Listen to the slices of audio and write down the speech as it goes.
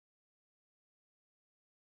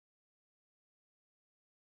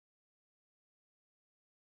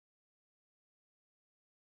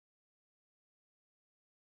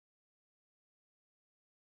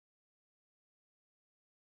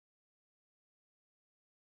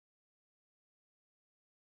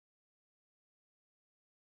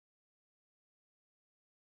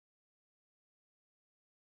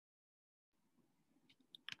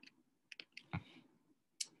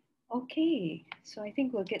Okay, so I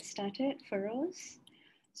think we'll get started, Feroz.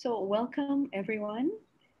 So welcome everyone.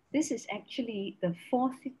 This is actually the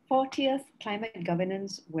 40th Climate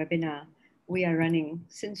Governance webinar we are running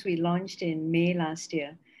since we launched in May last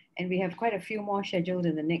year. And we have quite a few more scheduled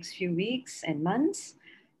in the next few weeks and months.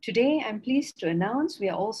 Today, I'm pleased to announce we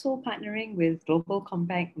are also partnering with Global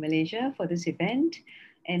Compact Malaysia for this event.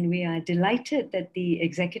 And we are delighted that the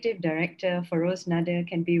Executive Director, Feroz Nader,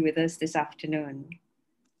 can be with us this afternoon.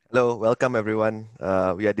 Hello, welcome everyone.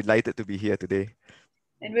 We are delighted to be here today.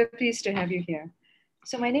 And we're pleased to have you here.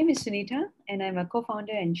 So my name is Sunita, and I'm a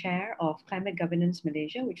co-founder and chair of Climate Governance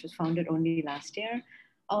Malaysia, which was founded only last year.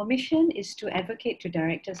 Our mission is to advocate to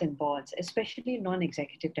directors and boards, especially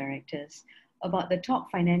non-executive directors, about the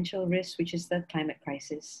top financial risk, which is the climate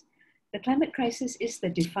crisis. The climate crisis is the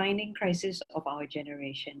defining crisis of our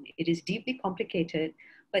generation. It is deeply complicated,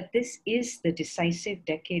 but this is the decisive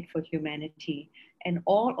decade for humanity, and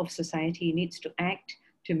all of society needs to act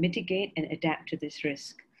to mitigate and adapt to this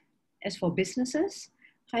risk. As for businesses,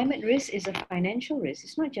 climate risk is a financial risk.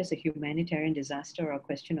 It's not just a humanitarian disaster or a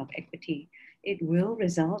question of equity. It will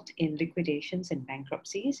result in liquidations and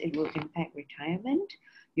bankruptcies. It will impact retirement,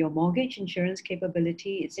 your mortgage insurance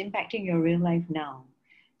capability. It's impacting your real life now.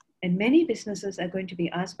 And many businesses are going to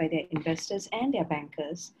be asked by their investors and their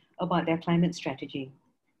bankers about their climate strategy.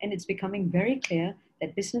 And it's becoming very clear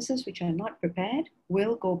that businesses which are not prepared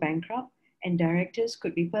will go bankrupt, and directors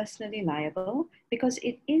could be personally liable because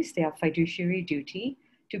it is their fiduciary duty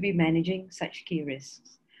to be managing such key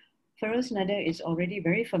risks. Feroz Nader is already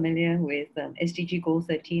very familiar with SDG Goal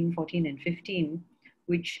 13, 14, and 15,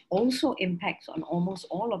 which also impacts on almost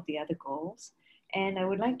all of the other goals. And I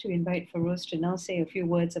would like to invite Feroz to now say a few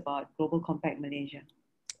words about Global Compact Malaysia.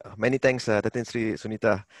 Many thanks, Datin Sri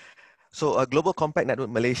Sunita. So Global Compact Network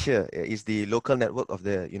Malaysia is the local network of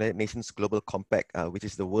the United Nations Global Compact, which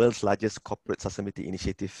is the world's largest corporate sustainability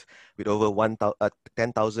initiative with over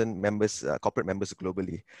 10,000 members, corporate members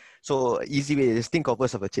globally. So easy way, just think of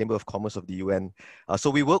us as a Chamber of Commerce of the UN. So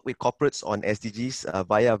we work with corporates on SDGs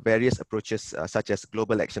via various approaches such as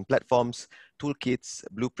global action platforms, toolkits,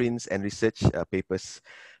 blueprints, and research papers.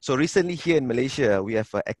 So recently here in Malaysia, we have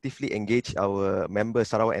actively engaged our member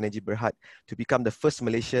Sarawak Energy Berhad to become the first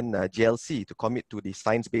Malaysian GLC to commit to the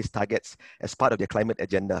science-based targets as part of their climate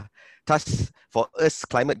agenda. Thus, for us,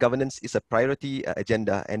 climate governance is a priority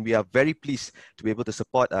agenda, and we are very pleased to be able to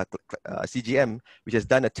support CGM, which has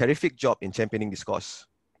done a terrific job in championing this cause.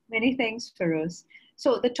 Many thanks, Feroz.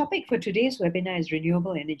 So the topic for today's webinar is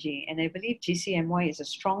renewable energy, and I believe GCMY is a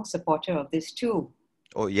strong supporter of this too.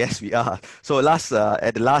 Oh yes, we are. So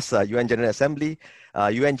at the last UN General Assembly,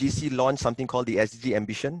 UNGC launched something called the SDG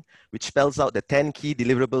Ambition, which spells out the 10 key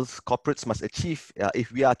deliverables corporates must achieve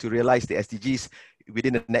if we are to realize the SDGs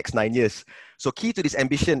within the next 9 years. So key to this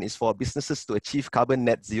ambition is for businesses to achieve carbon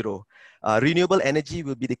net zero. Renewable energy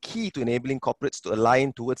will be the key to enabling corporates to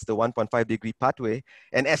align towards the 1.5-degree pathway.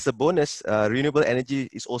 And as a bonus, renewable energy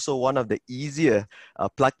is also one of the easier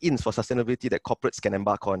plug-ins for sustainability that corporates can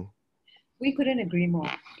embark on. We couldn't agree more.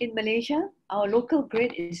 In Malaysia, our local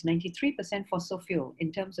grid is 93% fossil fuel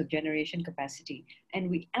in terms of generation capacity, and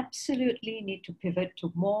we absolutely need to pivot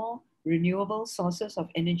to more renewable sources of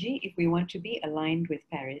energy if we want to be aligned with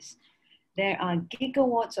Paris. There are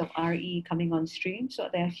gigawatts of RE coming on stream, so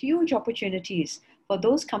there are huge opportunities for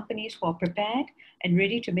those companies who are prepared and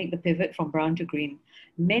ready to make the pivot from brown to green.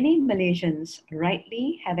 Many Malaysians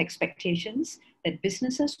rightly have expectations that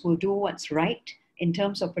businesses will do what's right in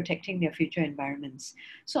terms of protecting their future environments.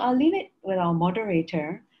 So I'll leave it with our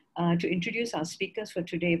moderator to introduce our speakers for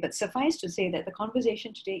today, but suffice to say that the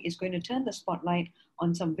conversation today is going to turn the spotlight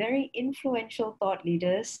on some very influential thought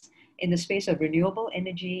leaders in the space of renewable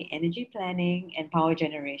energy, energy planning, and power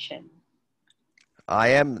generation. I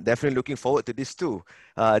am definitely looking forward to this too.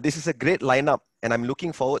 This is a great lineup, and I'm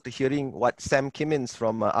looking forward to hearing what Sam Kimmins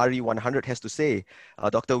from RE100 has to say,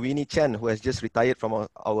 Dr. Winnie Chen, who has just retired from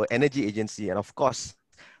our energy agency, and of course,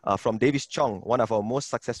 from Davis Chong, one of our most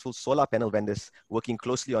successful solar panel vendors working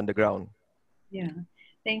closely on the ground. Yeah,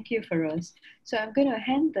 thank you, Feroz. So I'm going to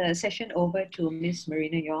hand the session over to Ms.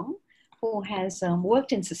 Marina Yong, who has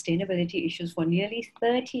worked in sustainability issues for nearly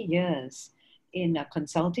 30 years in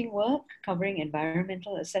consulting work, covering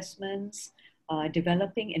environmental assessments,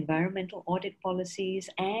 developing environmental audit policies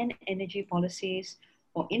and energy policies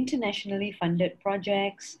for internationally funded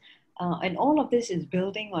projects. And all of this is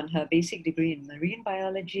building on her basic degree in marine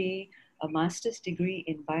biology, a master's degree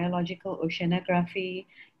in biological oceanography,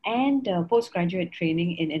 and postgraduate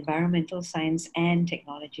training in environmental science and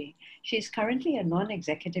technology. She is currently a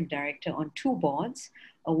non-executive director on 2 boards,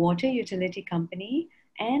 a water utility company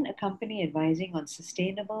and a company advising on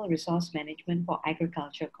sustainable resource management for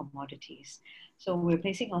agriculture commodities. So we're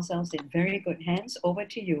placing ourselves in very good hands. Over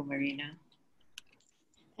to you, Marina.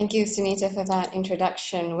 Thank you, Sunita, for that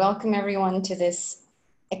introduction. Welcome everyone to this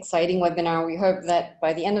exciting webinar. We hope that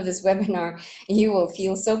by the end of this webinar, you will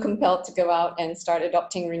feel so compelled to go out and start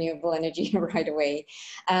adopting renewable energy right away.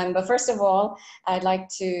 But first of all, I'd like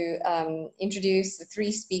to introduce the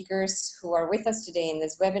three speakers who are with us today in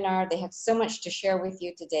this webinar. They have so much to share with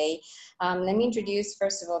you today. Let me introduce,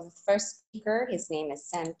 first of all, the first speaker. His name is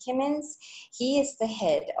Sam Kimmins. He is the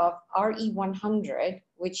head of RE100,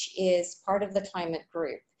 which is part of the climate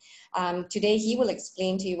group. Today, he will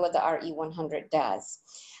explain to you what the RE100 does.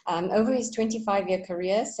 Over his 25-year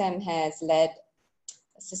career, Sam has led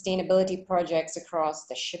sustainability projects across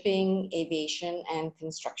the shipping, aviation, and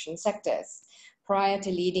construction sectors. Prior to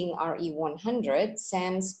leading RE100,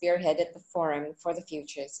 Sam spearheaded the Forum for the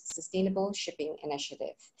Future's Sustainable Shipping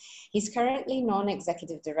Initiative. He's currently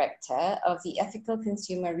non-executive director of the Ethical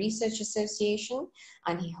Consumer Research Association,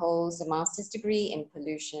 and he holds a master's degree in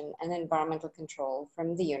pollution and environmental control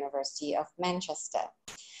from the University of Manchester.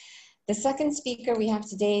 The second speaker we have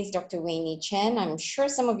today is Dr. Weini Chen. I'm sure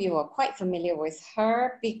some of you are quite familiar with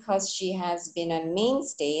her because she has been a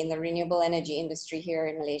mainstay in the renewable energy industry here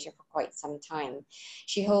in Malaysia for quite some time.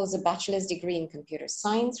 She holds a bachelor's degree in computer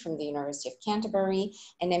science from the University of Canterbury,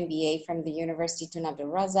 an MBA from the University Tun Abdul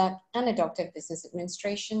Razak, and a Doctor of Business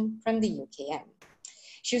Administration from the UKM.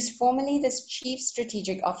 She was formerly the Chief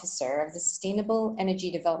Strategic Officer of the Sustainable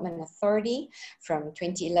Energy Development Authority from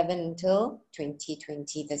 2011 until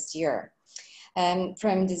 2020 this year.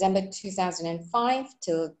 From December 2005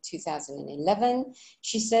 till 2011,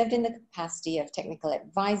 she served in the capacity of technical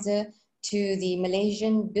advisor to the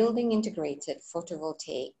Malaysian Building Integrated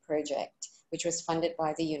Photovoltaic Project, which was funded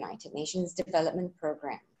by the United Nations Development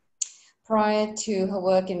Programme. Prior to her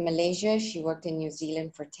work in Malaysia, she worked in New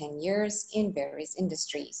Zealand for 10 years in various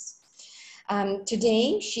industries.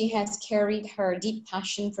 Today, she has carried her deep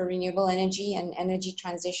passion for renewable energy and energy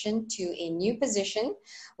transition to a new position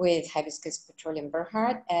with Hibiscus Petroleum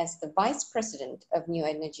Berhad as the Vice President of New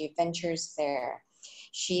Energy Ventures there.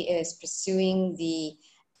 She is pursuing the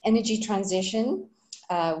energy transition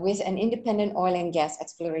with an independent oil and gas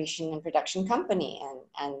exploration and production company,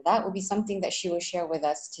 and that will be something that she will share with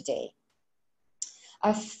us today.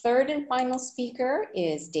 Our third and final speaker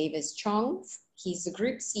is Davis Chong. He's the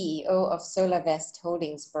Group CEO of SolarVest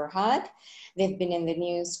Holdings Berhad. They've been in the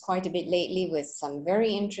news quite a bit lately with some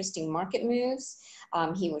very interesting market moves.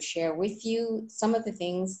 He will share with you some of the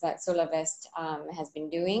things that SolarVest has been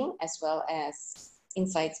doing, as well as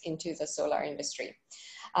insights into the solar industry.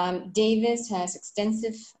 Davis has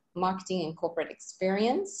extensive marketing and corporate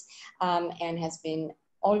experience and has been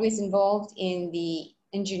always involved in the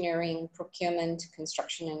engineering, procurement,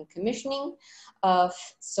 construction, and commissioning of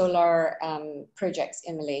solar projects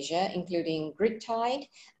in Malaysia, including grid-tied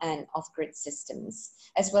and off-grid systems,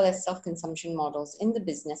 as well as self-consumption models in the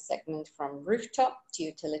business segment from rooftop to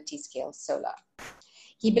utility-scale solar.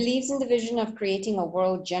 He believes in the vision of creating a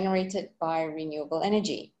world generated by renewable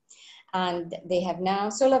energy. And they have now,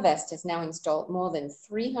 SolarVest has now installed more than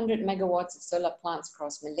 300 megawatts of solar plants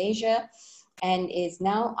across Malaysia and is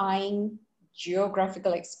now eyeing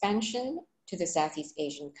geographical expansion to the Southeast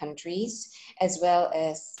Asian countries, as well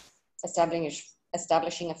as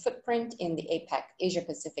establishing a footprint in the APAC, Asia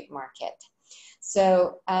Pacific market.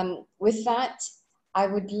 So with that, I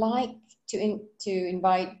would like to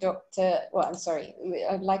invite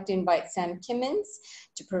I'd like to invite Sam Kimmins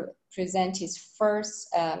to present his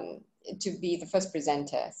first, to be the first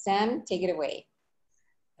presenter. Sam, take it away.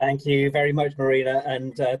 Thank you very much, Marina,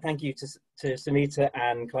 and thank you to Sunita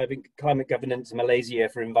and Climate Governance Malaysia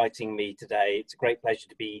for inviting me today. It's a great pleasure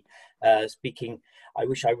to be speaking. I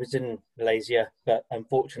wish I was in Malaysia, but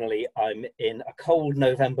unfortunately I'm in a cold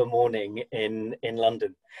November morning in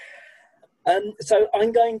London. So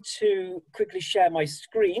I'm going to quickly share my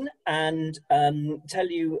screen and tell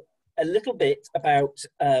you a little bit about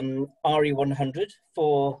RE100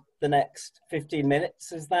 for the next 15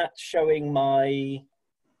 minutes. Is that showing my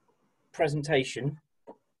presentation?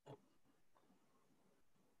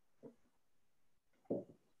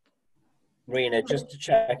 Rena, just to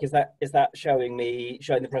check, is that showing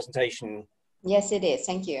the presentation? Yes, it is.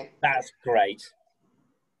 Thank you. That's great.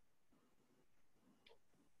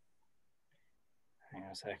 Hang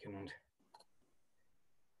on a second.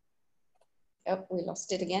 Oh, we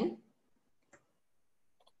lost it again.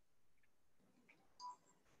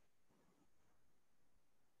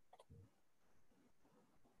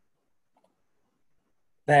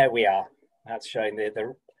 There we are. That's showing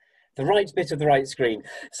the right bit of the right screen.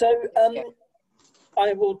 So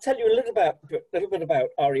I will tell you a little bit about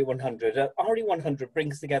RE100. RE100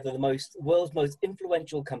 brings together the world's most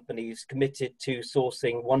influential companies committed to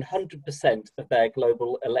sourcing 100% of their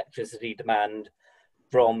global electricity demand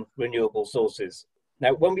from renewable sources.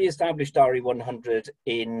 Now, when we established RE100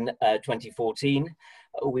 in 2014,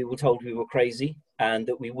 we were told we were crazy and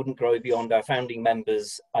that we wouldn't grow beyond our founding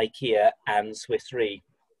members, IKEA and Swiss Re.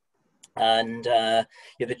 And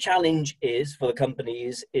the challenge is for the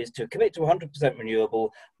companies is to commit to 100%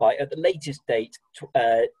 renewable by at the latest date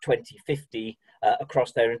 2050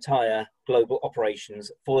 across their entire global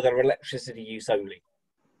operations for their electricity use only.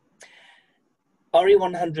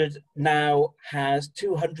 RE100 now has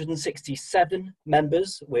 267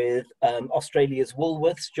 members, with Australia's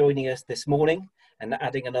Woolworths joining us this morning and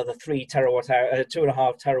adding another 2.5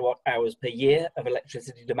 terawatt hours per year of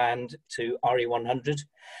electricity demand to RE100.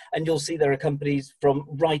 And you'll see there are companies from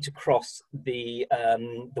right across the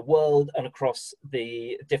world and across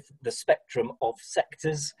the spectrum of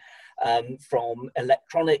sectors, from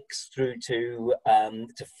electronics through to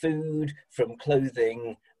food, from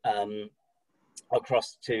clothing,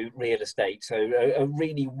 across to real estate. So a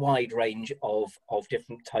really wide range of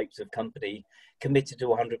different types of company committed to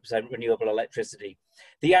 100% renewable electricity.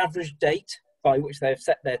 The average date by which they've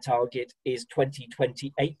set their target is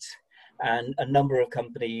 2028, and a number of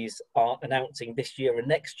companies are announcing this year and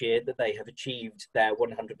next year that they have achieved their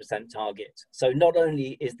 100% target. So not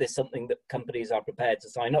only is this something that companies are prepared to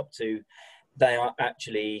sign up to, they are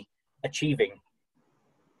actually achieving.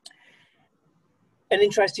 An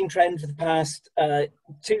interesting trend for the past 2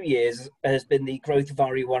 years has been the growth of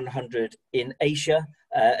RE100 in Asia,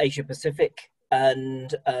 Asia Pacific,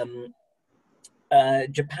 and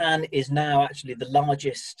Japan is now actually the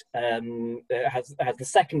largest, has the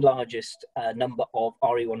second largest number of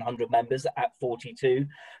RE100 members at 42,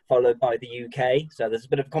 followed by the UK. So there's a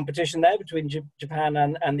bit of competition there between Japan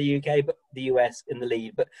and the UK, but the US in the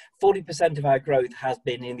lead. But 40% of our growth has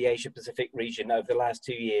been in the Asia Pacific region over the last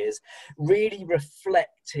 2 years, really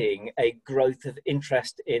reflecting a growth of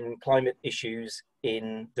interest in climate issues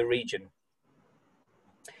in the region.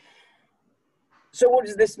 So what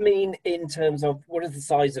does this mean in terms of what is the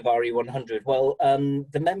size of RE100? Well,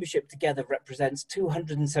 the membership together represents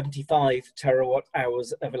 275 terawatt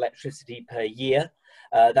hours of electricity per year.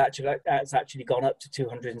 That's actually gone up to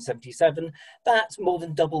 277. That's more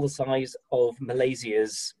than double the size of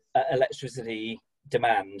Malaysia's electricity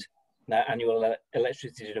demand, annual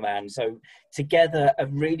electricity demand. So together, a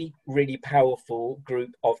really, really powerful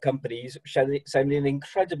group of companies sending an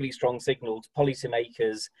incredibly strong signal to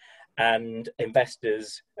policymakers and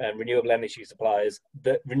investors and renewable energy suppliers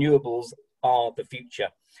that renewables are the future.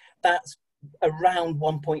 That's around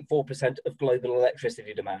 1.4% of global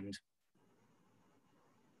electricity demand.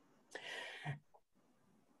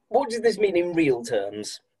 What does this mean in real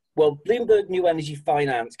terms? Well, Bloomberg New Energy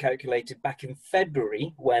Finance calculated back in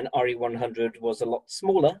February, when RE100 was a lot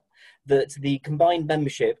smaller, that the combined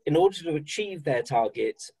membership, in order to achieve their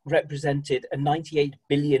targets, represented a $98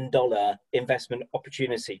 billion investment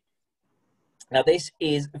opportunity. Now, this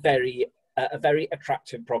is a very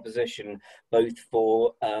attractive proposition, both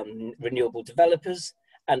for renewable developers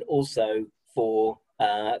and also for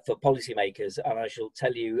policymakers, and I shall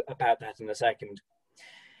tell you about that in a second.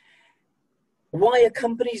 Why are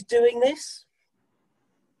companies doing this?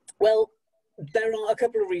 Well, there are a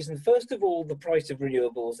couple of reasons. First of all, the price of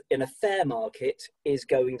renewables in a fair market is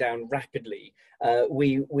going down rapidly.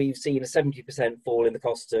 We've seen a 70% fall in the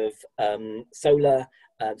cost of solar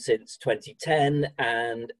since 2010,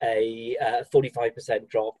 and a 45%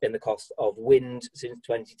 drop in the cost of wind since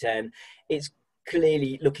 2010. It's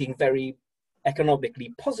clearly looking very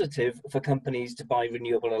economically positive for companies to buy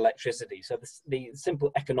renewable electricity. So the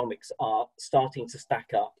simple economics are starting to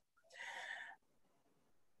stack up.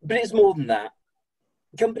 But it's more than that.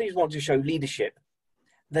 Companies want to show leadership.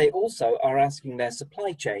 They also are asking their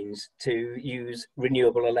supply chains to use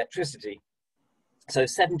renewable electricity. So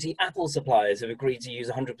 70 Apple suppliers have agreed to use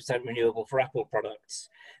 100% renewable for Apple products.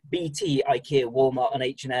 BT, IKEA, Walmart and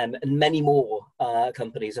H&M and many more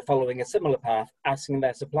companies are following a similar path, asking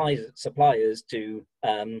their suppliers to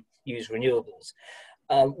use renewables.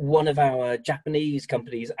 One of our Japanese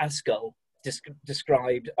companies, Askel,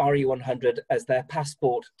 described RE100 as their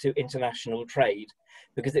passport to international trade,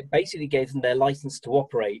 because it basically gave them their license to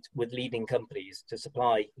operate with leading companies, to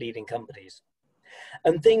supply leading companies.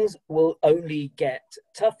 And things will only get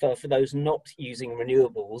tougher for those not using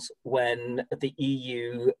renewables when the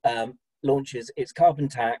EU launches its carbon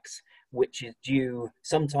tax, which is due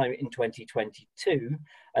sometime in 2022.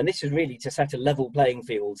 And this is really to set a level playing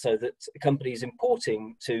field so that companies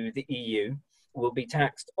importing to the EU will be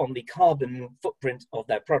taxed on the carbon footprint of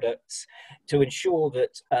their products to ensure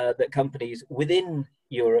that that companies within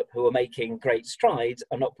Europe who are making great strides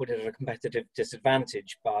are not put at a competitive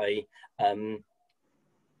disadvantage by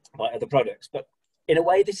other products. But in a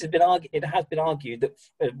way, this has been it has been argued that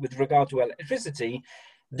with regard to electricity,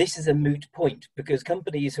 this is a moot point, because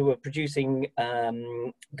companies who are producing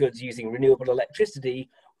goods using renewable electricity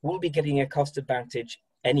will be getting a cost advantage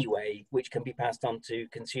anyway, which can be passed on to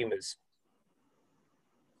consumers.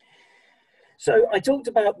 So I talked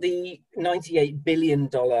about the $98 billion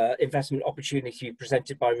investment opportunity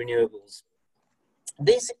presented by renewables.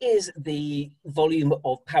 This is the volume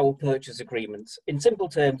of power purchase agreements. In simple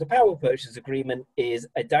terms, a power purchase agreement is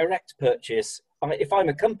a direct purchase. If I'm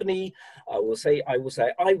a company, I will say I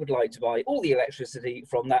would like to buy all the electricity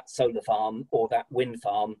from that solar farm or that wind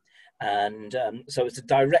farm, and so it's a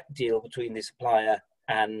direct deal between the supplier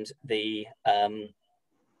and the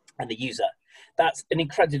user. That's an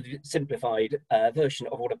incredibly simplified version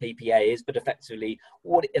of what a PPA is, but effectively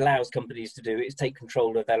what it allows companies to do is take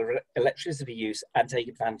control of their electricity use and take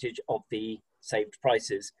advantage of the saved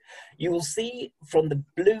prices. You will see from the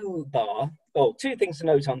blue bar, two things to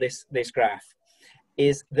note on this graph,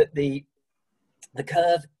 is that the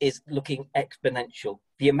curve is looking exponential.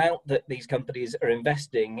 The amount that these companies are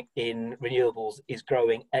investing in renewables is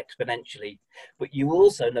growing exponentially. But you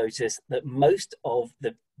also notice that most of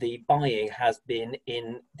the buying has been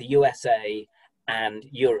in the USA and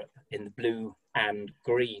Europe in the blue and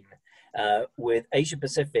green, with Asia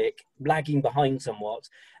Pacific lagging behind somewhat.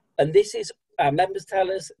 And this is, our members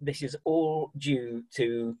tell us, this is all due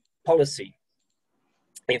to policy.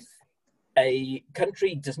 If a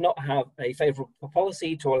country does not have a favourable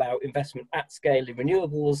policy to allow investment at scale in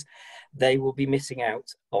renewables, they will be missing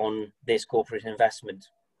out on this corporate investment.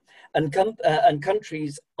 And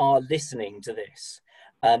countries are listening to this.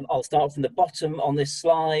 I'll start from the bottom on this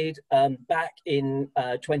slide. Back in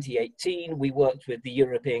 2018, we worked with the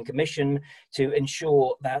European Commission to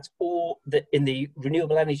ensure that in the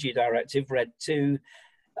Renewable Energy Directive, RED II,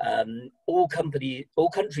 all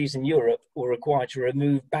countries in Europe were required to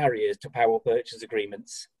remove barriers to power purchase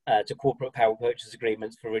agreements, to corporate power purchase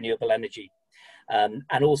agreements for renewable energy,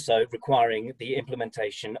 and also requiring the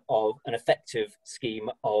implementation of an effective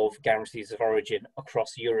scheme of guarantees of origin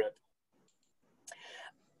across Europe.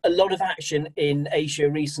 A lot of action in Asia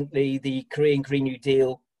recently. The Korean Green New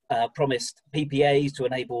Deal promised PPAs to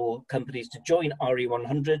enable companies to join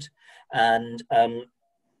RE100, and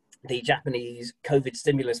the Japanese COVID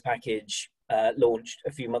stimulus package launched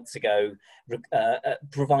a few months ago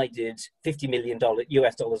provided $50 million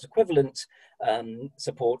US dollars equivalent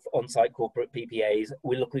support for on-site corporate PPAs.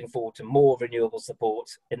 We're looking forward to more renewable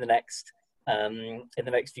support in the next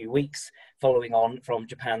few weeks, following on from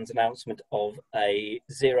Japan's announcement of a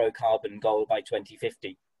zero carbon goal by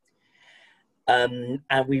 2050. And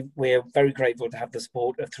we're very grateful to have the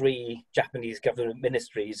support of 3 Japanese government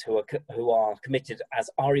ministries who are committed as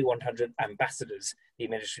RE100 ambassadors: the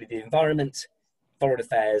Ministry of the Environment, Foreign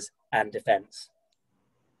Affairs, and Defence.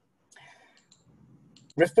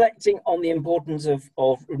 Reflecting on the importance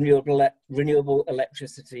of renewable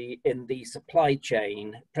electricity in the supply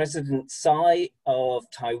chain, President Tsai of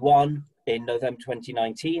Taiwan in November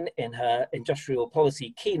 2019, in her industrial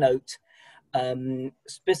policy keynote,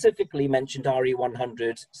 specifically mentioned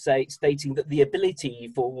RE100, stating that the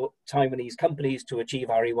ability for Taiwanese companies to achieve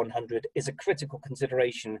RE100 is a critical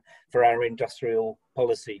consideration for our industrial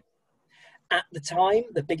policy. At the time,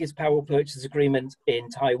 the biggest power purchase agreement in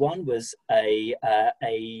Taiwan was a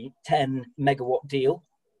 10 megawatt deal,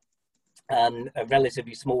 a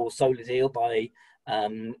relatively small solar deal by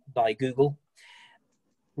Google.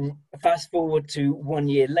 Fast forward to 1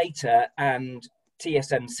 year later, and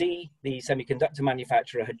TSMC, the semiconductor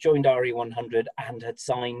manufacturer, had joined RE100 and had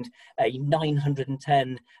signed a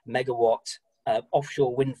 910 megawatt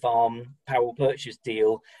offshore wind farm power purchase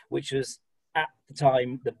deal, which was at the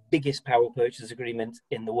time the biggest power purchase agreement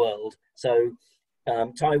in the world. So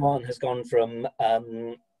Taiwan has gone from a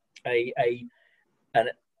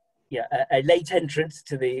late entrant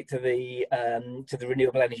to the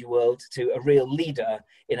renewable energy world to a real leader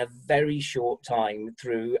in a very short time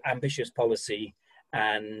through ambitious policy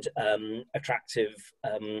and attractive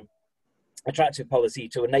policy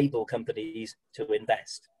to enable companies to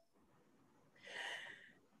invest.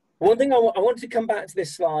 One thing I wanted to come back to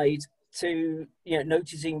this slide to,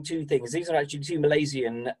 noticing 2 things. These are actually 2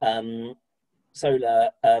 Malaysian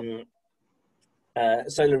solar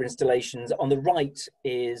installations. On the right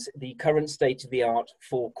is the current state of the art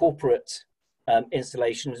for corporate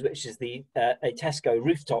installations, which is a Tesco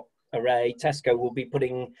rooftop array. Tesco will be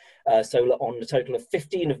putting solar on a total of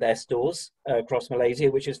 15 of their stores across Malaysia,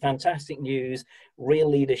 which is fantastic news, real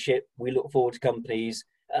leadership. We look forward to companies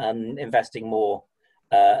investing more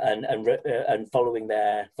and following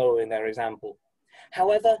their example.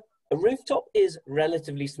 However, a rooftop is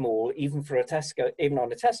relatively small, even for a Tesco, even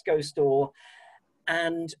on a Tesco store,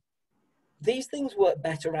 and these things work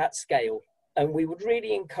better at scale. And we would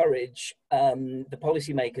really encourage the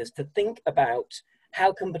policymakers to think about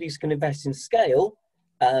how companies can invest in scale,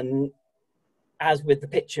 as with the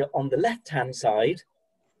picture on the left-hand side,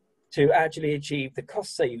 to actually achieve the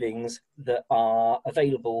cost savings that are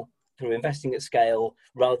available through investing at scale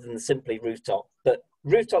rather than simply rooftop. But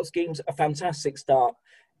rooftop schemes are a fantastic start.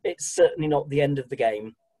 It's certainly not the end of the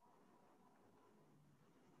game.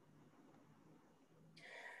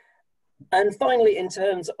 And finally, in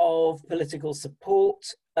terms of political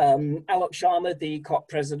support, Alok Sharma, the COP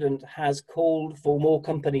president, has called for more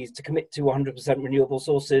companies to commit to 100% renewable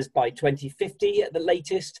sources by 2050 at the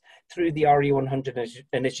latest through the RE100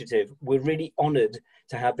 initiative. We're really honoured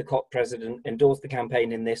to have the COP president endorse the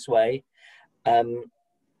campaign in this way. The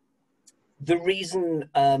reason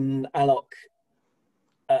Alok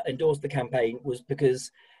endorsed the campaign was because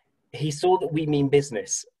he saw that we mean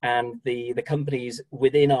business, and the companies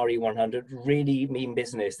within RE100 really mean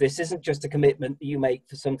business. This isn't just a commitment that you make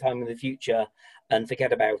for some time in the future and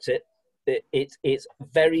forget about it. It's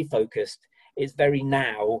very focused, it's very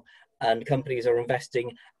now, and companies are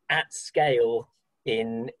investing at scale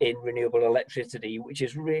in renewable electricity, which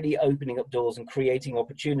is really opening up doors and creating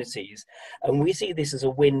opportunities. And we see this as a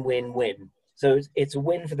win-win-win. So it's a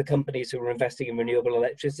win for the companies who are investing in renewable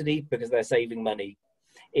electricity because they're saving money.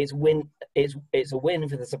 It's a win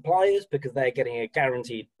for the suppliers because they're getting a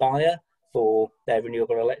guaranteed buyer for their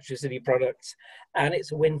renewable electricity products. And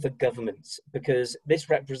it's a win for governments because this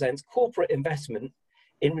represents corporate investment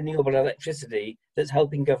in renewable electricity that's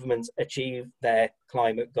helping governments achieve their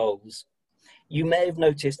climate goals. You may have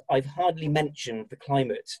noticed I've hardly mentioned the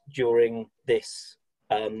climate during this,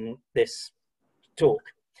 this talk.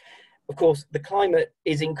 Of course, the climate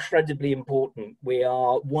is incredibly important. We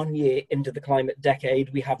are 1 year into the climate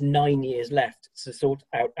decade. We have 9 years left to sort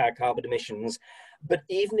out our carbon emissions. But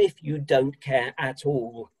even if you don't care at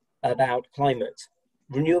all about climate,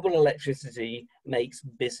 renewable electricity makes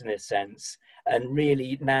business sense. And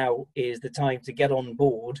really now is the time to get on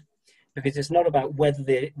board, because it's not about whether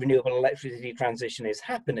the renewable electricity transition is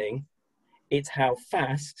happening, it's how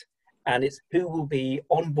fast, and it's who will be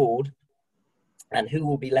on board and who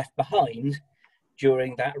will be left behind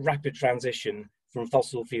during that rapid transition from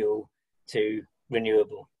fossil fuel to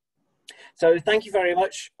renewable. So thank you very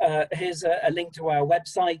much. Here's a link to our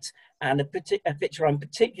website and a picture I'm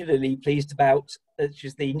particularly pleased about, which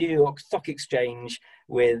is the New York Stock Exchange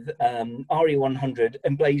with RE100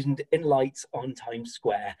 emblazoned in lights on Times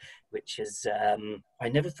Square, which is, I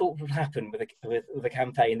never thought would happen with a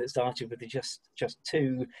campaign that started with just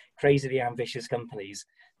two crazily ambitious companies.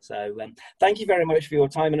 So thank you very much for your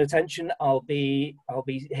time and attention. I'll be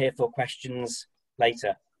here for questions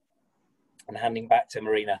later. And handing back to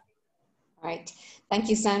Marina. All right. Thank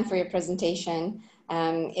you, Sam, for your presentation.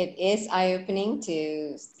 It is eye-opening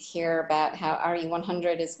to hear about how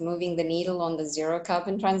RE100 is moving the needle on the zero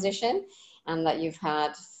carbon transition, and that you've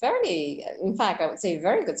had fairly, in fact, I would say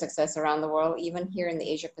very good success around the world, even here in the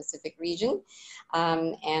Asia Pacific region.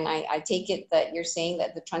 And I take it that you're saying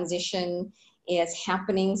that the transition is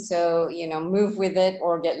happening, so, you know, move with it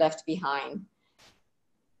or get left behind.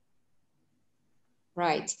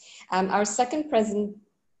 Right. Our second presenter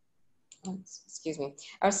is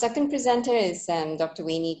Dr.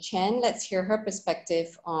 Weini Chen. Let's hear her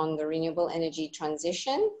perspective on the renewable energy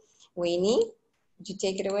transition. Weini, would you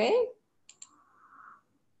take it away?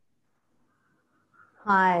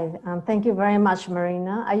 Hi, thank you very much,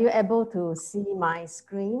 Marina. Are you able to see my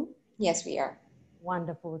screen? Yes, we are.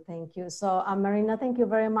 Wonderful, thank you. So Marina, thank you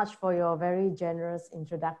very much for your very generous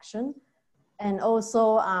introduction. And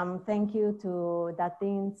also thank you to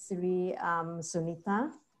Datin Sri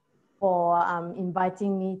Sunita for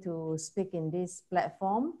inviting me to speak in this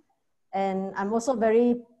platform. And I'm also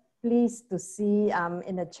very pleased to see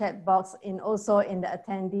in the chat box and also in the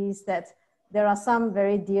attendees that there are some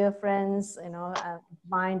very dear friends, you know,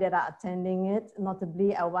 mine that are attending it.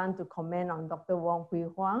 Notably, I want to comment on Dr. Wong Hui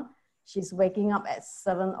Hua. She's waking up at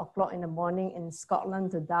 7 o'clock in the morning in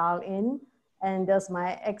Scotland to dial in. And there's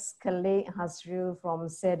my ex-colleague Hasril from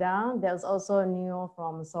SEDA. There's also Neo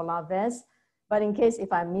from SolarVest. But in case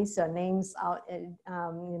if I miss your names out, you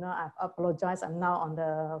know, I apologize. I'm now on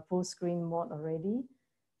the full screen mode already.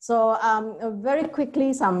 So very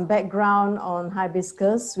quickly, some background on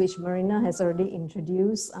Hibiscus, which Marina has already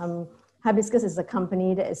introduced. Hibiscus is a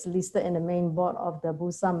company that is listed in the main board of the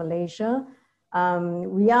Bursa Malaysia.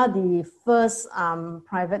 We are the first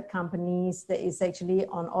private companies that is actually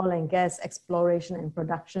on oil and gas exploration and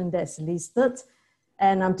production that's listed.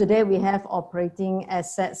 And today we have operating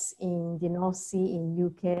assets in the North Sea in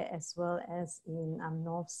UK as well as in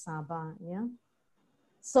North Sabah. Yeah.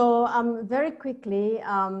 So very quickly,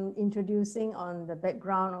 introducing on the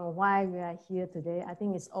background on why we are here today. I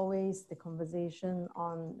think it's always the conversation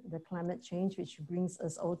on the climate change, which brings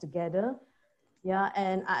us all together. Yeah,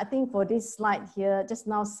 and I think for this slide here, just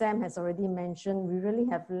now Sam has already mentioned, we really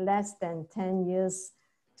have less than 10 years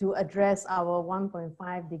to address our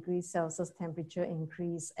 1.5 degrees Celsius temperature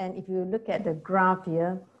increase. And if you look at the graph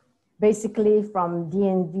here, basically from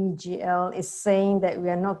DNV is saying that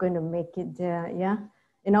we are not going to make it there, yeah?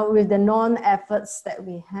 You know, with the non-efforts that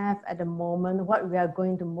we have at the moment, what we are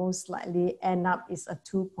going to most likely end up is a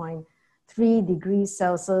 2.3 degrees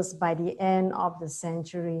Celsius by the end of the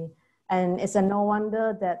century. And it's a no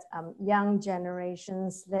wonder that young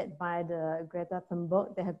generations led by the Greta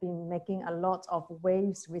Thunberg, they have been making a lot of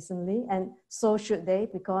waves recently, and so should they,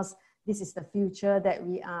 because this is the future that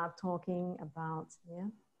we are talking about, yeah?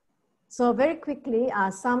 So very quickly,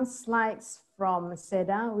 some slides from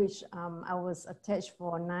SEDA, which I was attached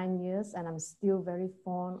for 9 years, and I'm still very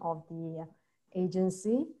fond of the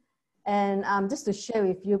agency. And just to share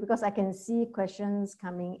with you, because I can see questions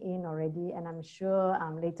coming in already, and I'm sure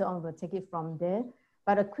later on we'll take it from there.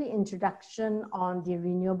 But a quick introduction on the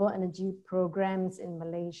renewable energy programs in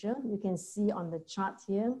Malaysia. You can see on the chart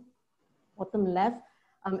here, bottom left,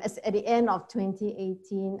 at the end of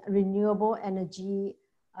 2018, renewable energy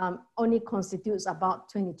only constitutes about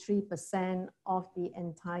 23% of the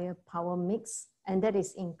entire power mix, and that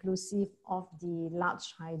is inclusive of the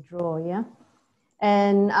large hydro, yeah?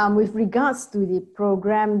 And with regards to the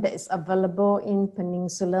program that is available in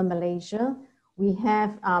Peninsular Malaysia, we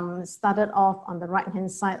have started off on the right-hand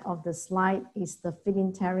side of the slide is the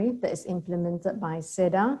feed-in tariff that is implemented by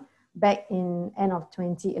SEDA back in end of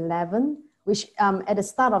 2011. Which at the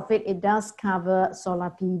start of it, it does cover solar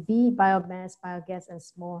PV, biomass, biogas, and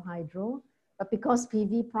small hydro. But because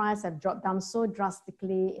PV price have dropped down so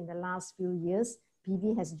drastically in the last few years,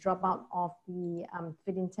 PV has dropped out of the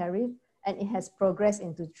feed-in tariff, and it has progressed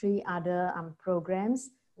into 3 other programs.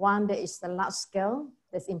 One that is the large scale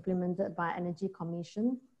that's implemented by Energy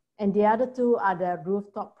Commission. And the other 2 are the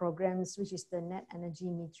rooftop programs, which is the net energy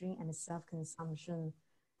metering and the self-consumption.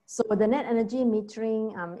 So the net energy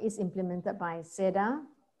metering is implemented by SEDA,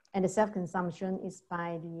 and the self-consumption is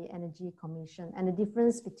by the Energy Commission. And the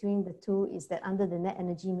difference between the 2 is that under the net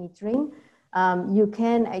energy metering, you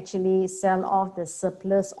can actually sell off the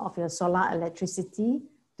surplus of your solar electricity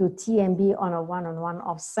to TMB on a one-on-one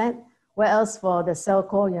offset, whereas for the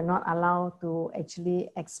Celco, you're not allowed to actually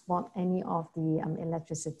export any of the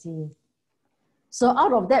electricity. So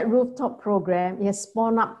out of that rooftop program, it has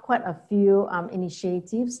spawned up quite a few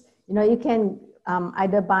initiatives. You know, you can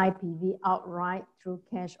either buy PV outright through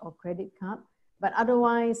cash or credit card. But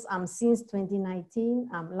otherwise, since 2019,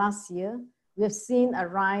 last year, we have seen a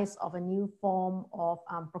rise of a new form of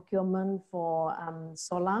procurement for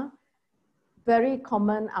solar. Very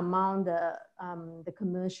common among the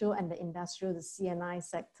commercial and the industrial, the CNI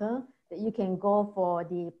sector, that you can go for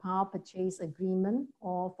the power purchase agreement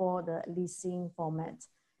or for the leasing format.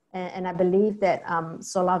 And I believe that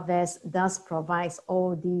SolarVest does provide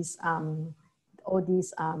all these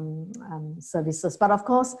services. But of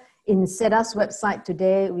course, in SEDA's website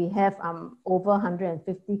today, we have over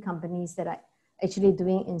 150 companies that are actually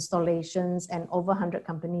doing installations and over 100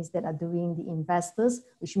 companies that are doing the investors,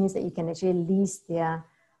 which means that you can actually lease their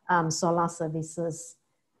solar services.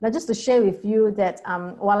 Now, just to share with you that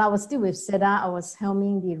while I was still with SEDA, I was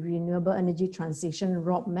helming the renewable energy transition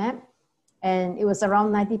roadmap. And it was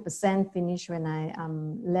around 90% finished when I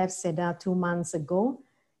left SEDA 2 months ago.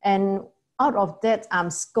 And out of that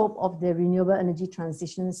scope of the renewable energy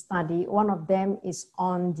transition study, one of them is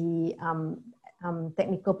on the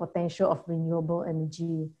technical potential of renewable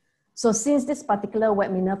energy. So since this particular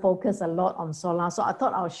webinar focused a lot on solar, so I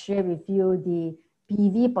thought I'll share with you the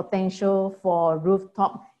PV potential for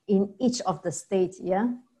rooftop in each of the states, yeah?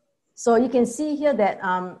 So you can see here that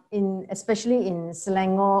especially in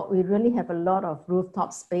Selangor, we really have a lot of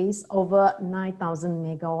rooftop space, over 9,000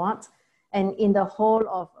 megawatts. And in the whole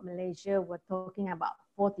of Malaysia, we're talking about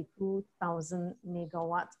 42,000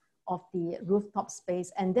 megawatts of the rooftop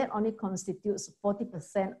space. And that only constitutes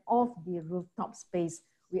 40% of the rooftop space.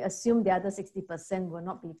 We assume the other 60% will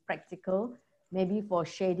not be practical maybe for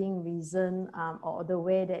shading reason, or the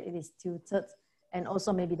way that it is tilted, and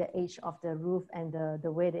also maybe the age of the roof and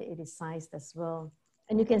the way that it is sized as well.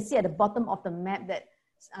 And you can see at the bottom of the map that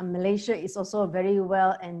Malaysia is also very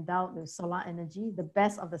well endowed with solar energy. The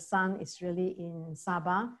best of the sun is really in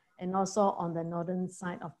Sabah and also on the northern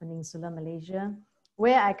side of Peninsular Malaysia.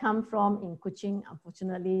 Where I come from in Kuching,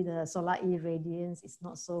 unfortunately, the solar irradiance is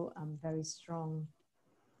not so very strong.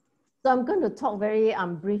 So I'm going to talk very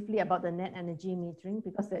briefly about the net energy metering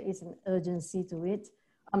because there is an urgency to it.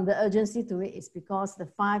 The urgency to it is because the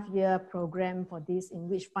 5-year program for this, in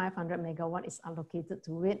which 500 megawatt is allocated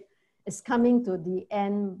to it, is coming to the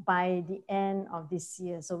end by the end of this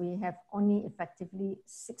year. So we have only effectively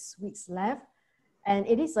 6 weeks left. And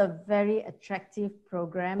it is a very attractive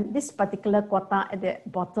program. This particular quota at the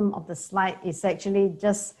bottom of the slide is actually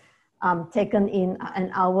just taken in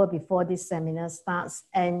an hour before this seminar starts.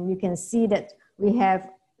 And you can see that we have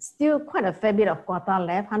still quite a fair bit of quota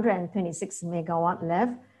left, 126 megawatt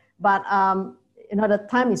left. But you know, the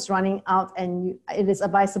time is running out and it is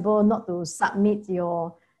advisable not to submit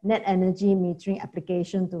your net energy metering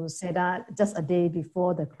application to SEDA just a day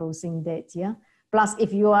before the closing date, yeah? Plus,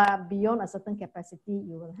 if you are beyond a certain capacity,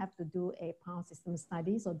 you will have to do a power system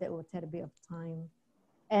study, so that will take a bit of time.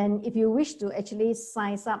 And if you wish to actually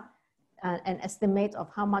size up an estimate of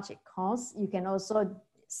how much it costs, you can also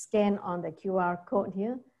scan on the QR code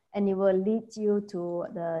here, and it will lead you to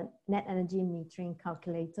the net energy metering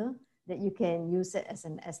calculator that you can use it as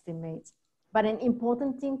an estimate. But an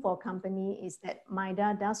important thing for a company is that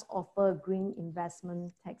MIDA does offer green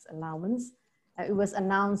investment tax allowance. It was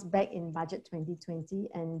announced back in budget 2020,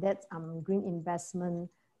 and that green investment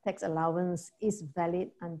tax allowance is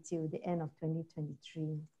valid until the end of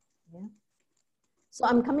 2023. Yeah. So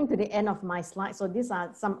I'm coming to the end of my slide. So these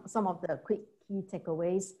are some of the quick key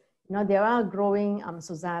takeaways. You know, there are growing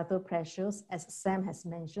societal pressures, as Sam has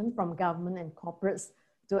mentioned, from government and corporates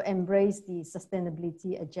to embrace the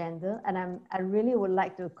sustainability agenda. And I really would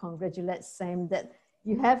like to congratulate Sam that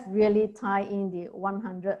you have really tied in the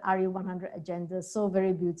RE100 agenda so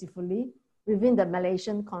very beautifully within the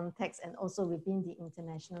Malaysian context and also within the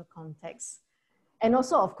international context. And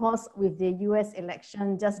also, of course, with the US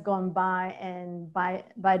election just gone by and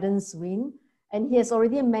Biden's win, and he has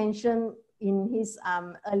already mentioned in his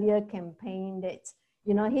earlier campaign that,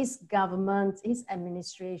 you know, his government, his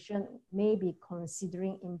administration may be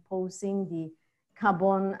considering imposing the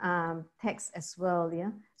carbon tax as well,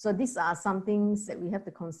 yeah? So these are some things that we have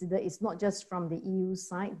to consider. It's not just from the EU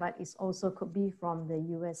side, but it's also could be from the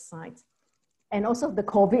US side. And also the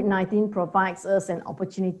COVID-19 provides us an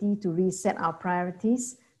opportunity to reset our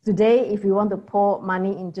priorities. Today, if we want to pour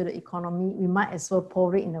money into the economy, we might as well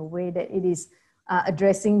pour it in a way that it is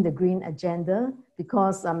addressing the green agenda,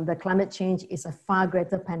 because the climate change is a far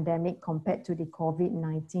greater pandemic compared to the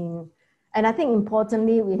COVID-19. And I think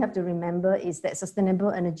importantly, we have to remember is that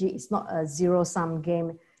sustainable energy is not a zero-sum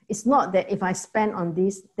game. It's not that if I spend on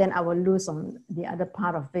this, then I will lose on the other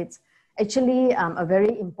part of it. Actually, a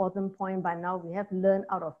very important point by now, we have learned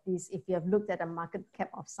out of this. If you have looked at the market cap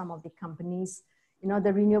of some of the companies, you know,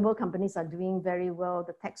 the renewable companies are doing very well.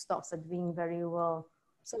 The tech stocks are doing very well.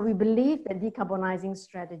 So we believe that decarbonizing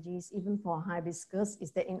strategies, even for hibiscus,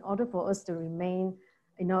 is that in order for us to remain,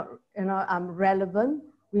 relevant,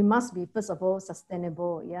 we must be, first of all,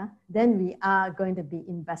 sustainable, yeah? Then we are going to be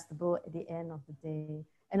investable at the end of the day.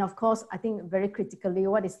 And of course, I think very critically,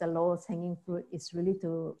 what is the lowest hanging fruit is really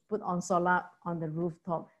to put on solar on the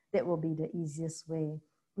rooftop. That will be the easiest way.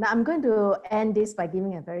 Now I'm going to end this by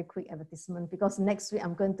giving a very quick advertisement, because next week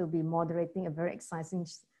I'm going to be moderating a very exciting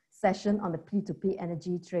session on the P2P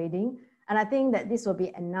energy trading. And I think that this will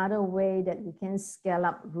be another way that we can scale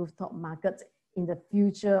up rooftop markets in the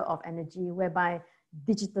future of energy, whereby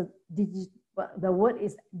the word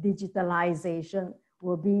is digitalization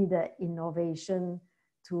will be the innovation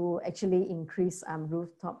to actually increase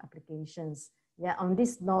rooftop applications. Yeah, on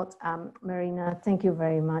this note, Marina, thank you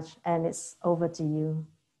very much, and it's over to you.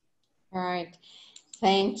 All right.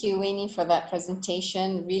 Thank you, Winnie, for that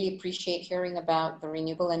presentation. Really appreciate hearing about the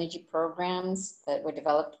renewable energy programs that were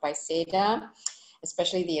developed by SEDA,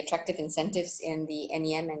 especially the attractive incentives in the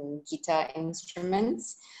NEM and GITA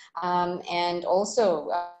instruments. And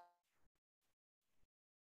also,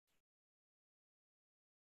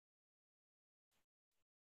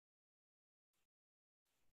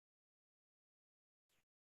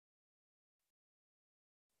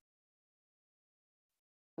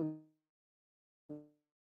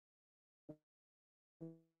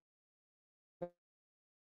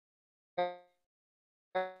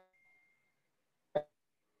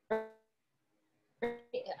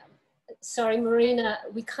 Sorry, Marina,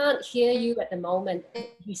 we can't hear you at the moment.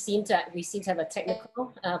 We seem to have a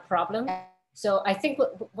technical problem. So I think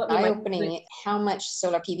what we might eye-opening how much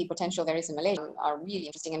solar PV potential there is in Malaysia are really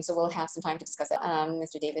interesting, and so we'll have some time to discuss it.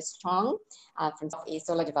 Mr. Davis Chong from a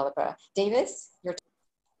solar developer. Davis, your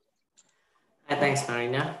Hi, thanks,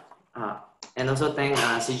 Marina. And also thanks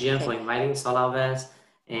CGM for inviting SolarVest,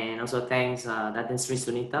 and also thanks Datin Sri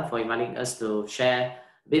Sunita for inviting us to share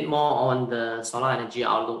a bit more on the solar energy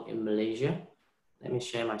outlook in Malaysia. Let me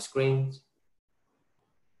share my screen.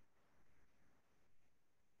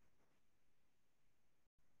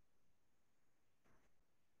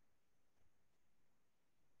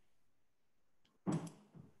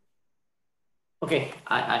 Okay,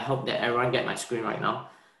 I hope that everyone get my screen right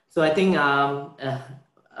now. So I think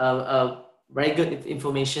very good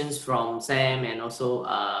information from Sam and also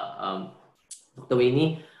Dr.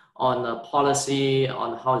 Winnie on the policy,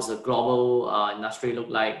 on how does the global industry look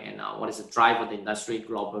like, and what is the drive of the industry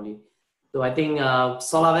globally. So I think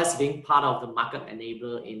SolarVest being part of the market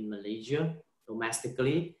enabler in Malaysia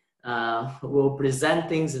domestically will present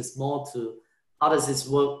things as more to how does this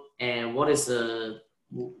work and what is the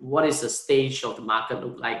stage of the market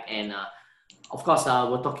look like, and of course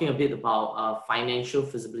we're talking a bit about financial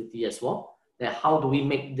feasibility as well. That how do we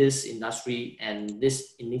make this industry and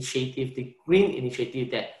this initiative, the green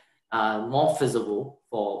initiative, that more feasible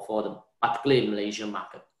for the particularly Malaysian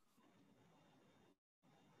market.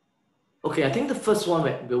 Okay, I think the first one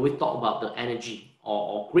where we talk about the energy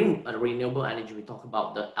or green renewable energy, we talk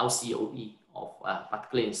about the LCOE of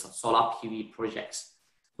particularly in solar PV projects.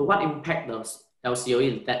 So what impact does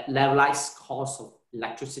LCOE, that levelized cost of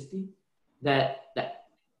electricity, that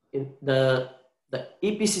in the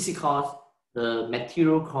EPCC cost, the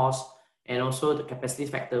material cost, and also the capacity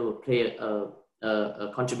factor will play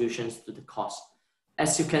contributions to the cost.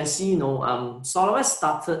 As you can see, SolarVest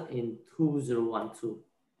started in 2012.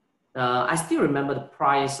 I still remember the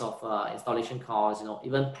price of installation cost.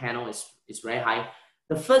 Even panel is very high.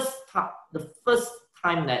 The first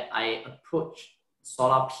time that I approached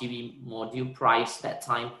solar PV module price that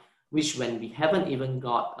time, which when we haven't even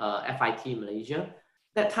got FIT in Malaysia,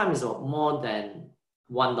 that time is more than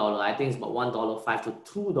 $1. I think it's about $1.05 to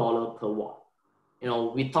 $2 per watt.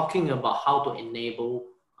 We're talking about how to enable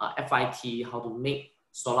FIT, how to make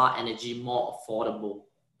solar energy more affordable.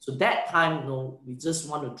 So that time, we just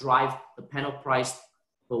want to drive the panel price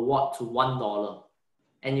per watt to $1.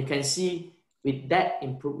 And you can see with that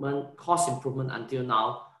improvement, cost improvement until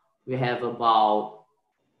now, we have about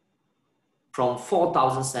from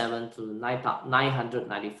 4,007 to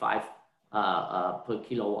 995 per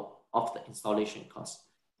kilowatt of the installation cost.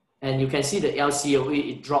 And you can see the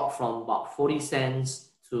LCOE, it dropped from about 40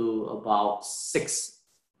 cents to about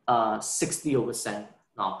 60 over cent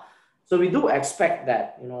now. So we do expect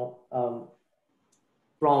that,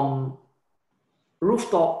 from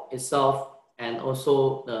rooftop itself and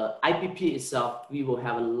also the IPP itself, we will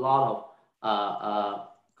have a lot of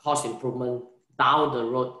cost improvement down the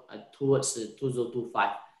road towards the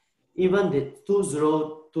 2025. Even the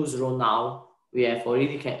 2020 now, we have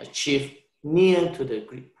already can achieve near to the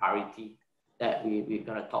grid parity that we're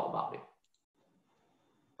going to talk about it.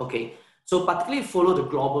 Okay, so particularly follow the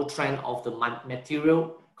global trend of the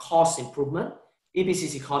material cost improvement,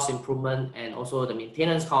 EPCC cost improvement, and also the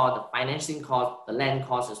maintenance cost, the financing cost, the land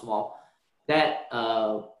cost as well. That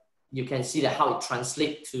you can see that how it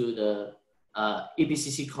translates to the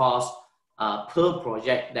EPCC cost per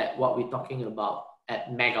project, that what we're talking about at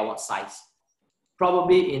megawatt size.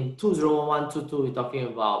 Probably in 2021, 2022, we're talking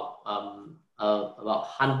about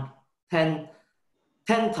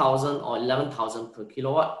 10,000 or 11,000 per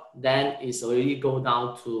kilowatt. Then it's already go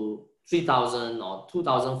down to 3,000 or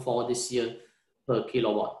 2,004 this year per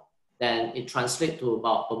kilowatt. Then it translates to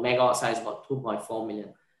about per megawatt size about 2.4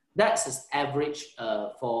 million. That's the average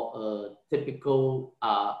for a typical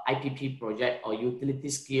IPP project or utility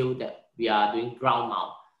scale that we are doing ground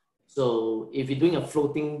mount. So if you're doing a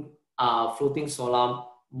floating solar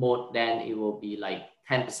mode, then it will be like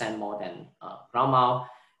 10% more than ground mount.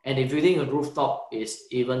 And if you're doing a rooftop, it's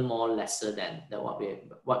even more lesser than what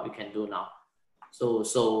we can do now. So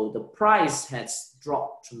the price has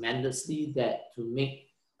dropped tremendously, that to make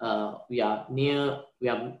we are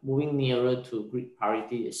moving nearer to grid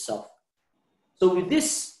parity itself. So with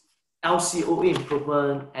this LCOE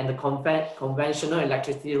improvement and the conventional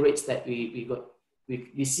electricity rates that we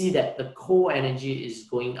see that the coal energy is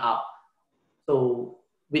going up. So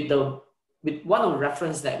with one of the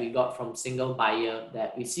reference that we got from single buyer,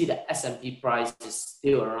 that we see the S&P price is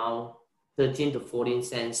still around 13 to 14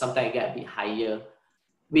 cents, sometimes it get a bit higher.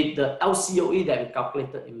 with the LCOE that we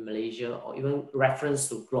calculated in Malaysia, or even reference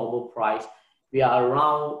to global price, we are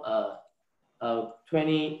around about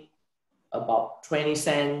 20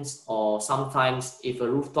 cents, or sometimes if a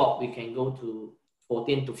rooftop, we can go to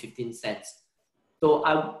 14 to 15 cents. So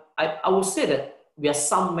I would say that we are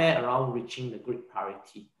somewhere around reaching the grid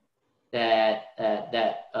parity, that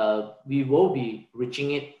we will be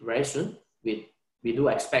reaching it very soon. We do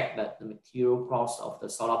expect that the material cost of the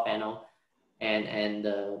solar panel and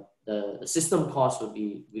the system cost will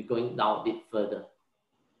be going down a bit further.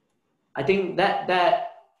 I think that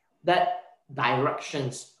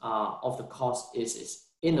directions of the cost is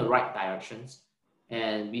in the right directions,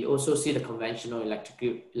 and we also see the conventional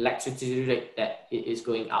electricity rate that it is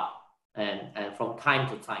going up and from time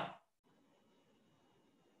to time.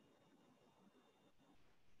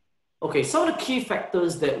 Okay, some of the key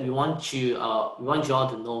factors that we want you all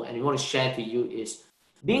to know and we want to share to you is,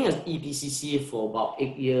 being an EPCC for about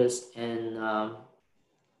 8 years and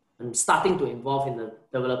starting to involve in the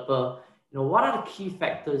developer, what are the key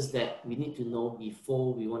factors that we need to know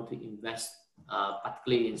before we want to invest,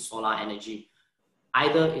 particularly in solar energy?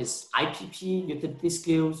 Either is IPP, utility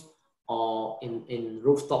skills, or in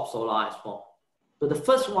rooftop solar as well. So the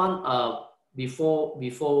first one, before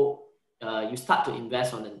you start to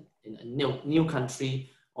invest in a new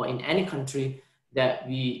country or in any country, that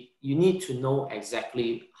you need to know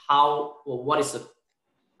exactly what is the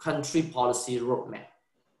country policy roadmap.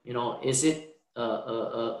 Is it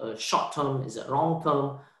a short term? Is it long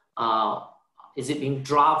term? Is it being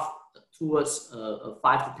drafted towards a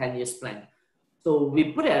 5 to 10 years plan? So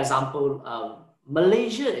we put an example.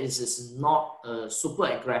 Malaysia is not a super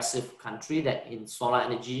aggressive country that in solar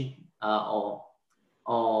energy or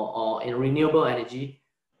in renewable energy,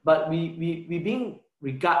 but we being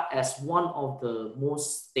regarded as one of the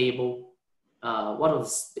most stable, one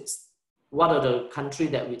of the country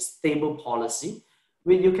that with stable policy.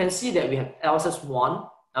 You can see that we have LSS 1,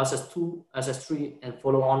 LSS 2, LSS 3, and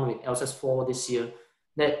follow on with LSS 4 this year,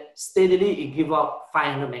 that steadily it give out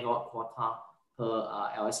 500 megawatt quota per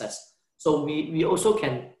LSS. So we also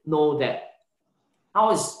can know that how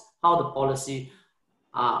the policy,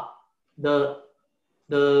 the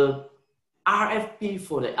RFP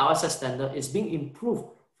for the LSS standard is being improved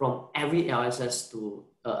from every LSS to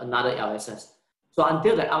another LSS. So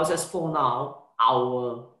until the LSS 4 now,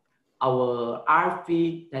 our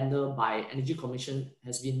RFP tender by Energy Commission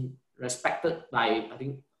has been respected by, I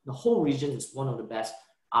think, the whole region is one of the best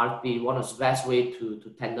RFP, one of the best way to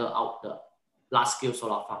tender out the large-scale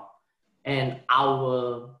solar farm. And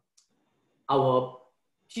our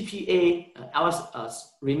PPA,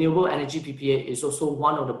 renewable energy PPA, is also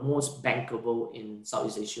one of the most bankable in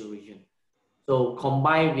Southeast Asia region. So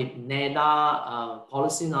combined with NEDA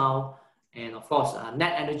policy now, and of course,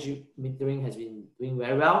 net energy metering has been doing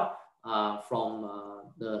very well from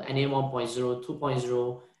the NA 1.0,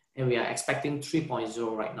 2.0, and we are expecting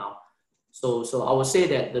 3.0 right now. So I would say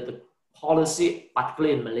that the policy,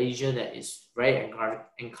 particularly in Malaysia, that is very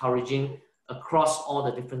encouraging across all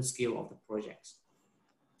the different scale of the projects.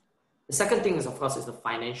 The second thing is, of course, is the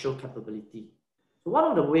financial capability. So one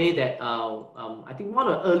of the way that I think one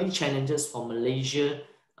of the early challenges for Malaysia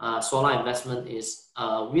solar investment is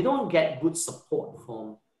we don't get good support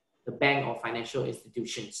from the bank or financial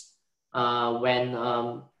institutions. When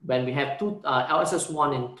we have LSS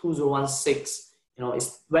 1 in 2016,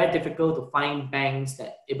 it's very difficult to find banks that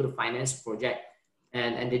are able to finance a project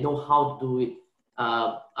and they know how to do it.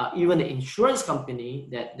 Even the insurance company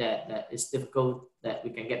that is difficult that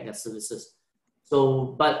we can get their services.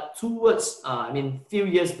 So, but towards, few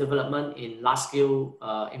years development in large scale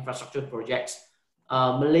infrastructure projects,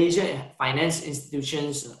 Malaysia finance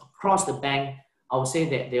institutions across the bank, I would say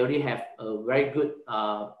that they already have a very good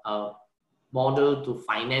model to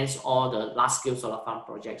finance all the large scale solar farm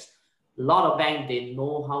projects. A lot of banks, they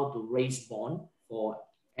know how to raise bond for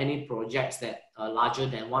any projects that are larger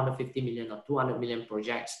than 150 million or 200 million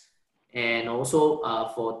projects. And also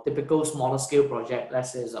for typical smaller scale project,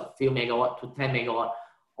 let's say a few megawatt to 10 megawatt,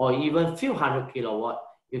 or even few hundred kilowatt,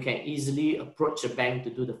 you can easily approach a bank to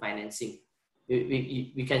do the financing.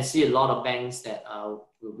 We can see a lot of banks that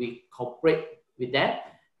we cooperate with them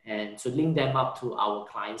and to link them up to our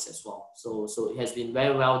clients as well. So it has been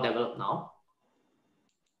very well developed now.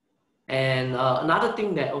 And another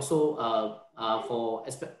thing that also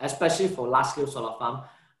especially for large scale solar farm,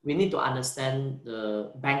 we need to understand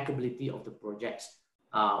the bankability of the projects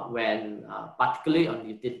when particularly on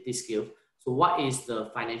utility scale. So what is the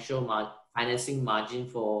financing margin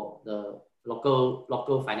for the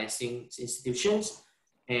local financing institutions,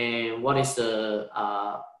 and what is the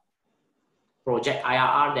project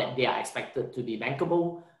IRR that they are expected to be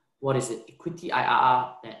bankable, what is the equity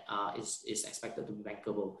IRR that is expected to be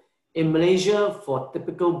bankable. In Malaysia, for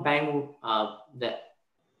typical bank that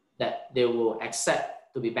they will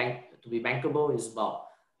accept to be bankable is about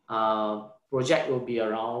project will be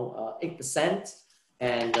around 8%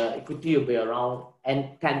 and equity will be around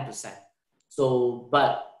 10%. So,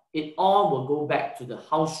 but it all will go back to the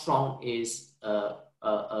how strong is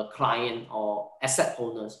a client or asset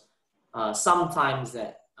owners. Sometimes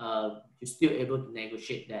that you're still able to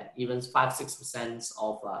negotiate that even 5-6%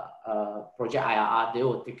 of project IRR, they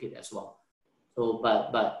will take it as well. So,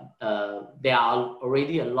 but there are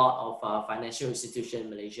already a lot of financial institutions in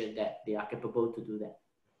Malaysia that they are capable to do that.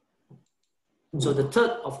 So the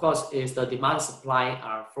third, of course, is the demand supply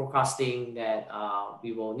forecasting that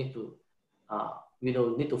we will need to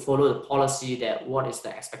follow the policy that what is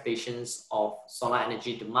the expectations of solar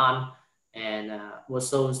energy demand and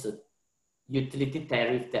versus the utility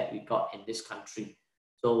tariff that we got in this country.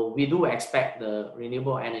 So we do expect the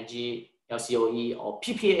renewable energy LCOE or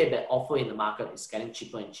PPA that offer in the market is getting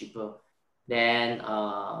cheaper and cheaper. Then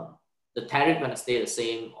the tariff going to stay the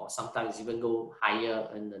same or sometimes even go higher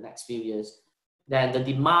in the next few years. Then the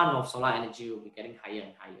demand of solar energy will be getting higher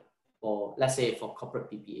and higher for, let's say, for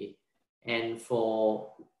corporate PPA. And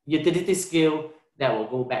for utility scale, that will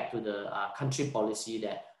go back to the country policy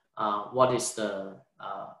that what is the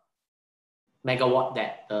megawatt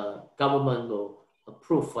that the government will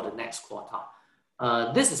approve for the next quarter.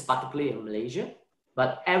 This is particularly in Malaysia,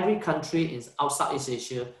 but every country in outside East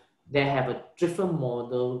Asia, they have a different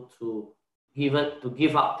model to give up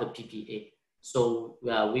the PPA. So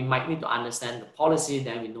we might need to understand the policy,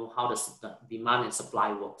 then we know how the demand and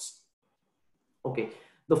supply works. Okay,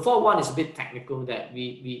 the fourth one is a bit technical that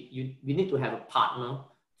we need to have a partner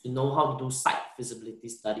to know how to do site feasibility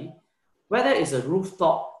study. Whether it's a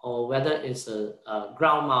rooftop or whether it's a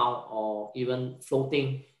ground mount or even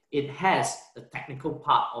floating, it has the technical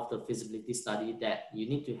part of the feasibility study that you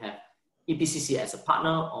need to have EPCC as a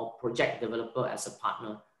partner or project developer as a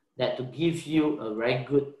partner that to give you a very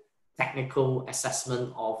good technical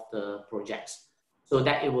assessment of the projects so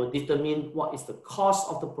that it will determine what is the cost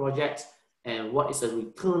of the projects and what is the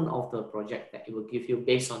return of the project that it will give you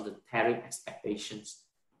based on the tariff expectations.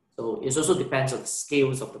 So it also depends on the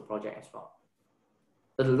scales of the project as well.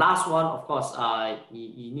 The last one, of course,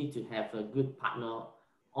 you need to have a good partner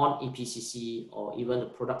on EPCC or even the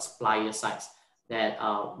product supplier sides that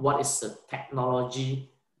what is the technology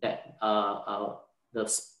that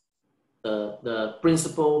the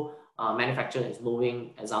principal manufacturer is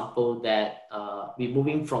moving. Example that we're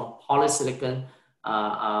moving from polysilicon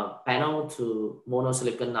panel to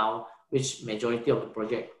monosilicon now, which majority of the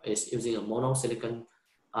project is using a monosilicon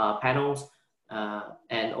panels.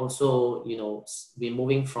 And also, you know, we're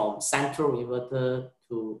moving from central inverter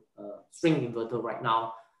to string inverter right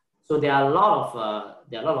now. So there are a lot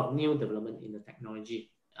of new development in the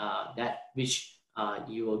technology that which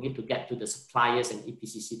you will need to get to the suppliers and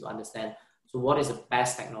EPCC to understand. So what is the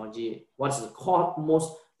best technology? What is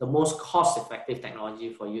the most cost-effective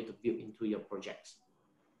technology for you to build into your projects?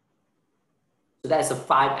 So that's the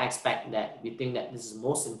 5 aspects that we think that this is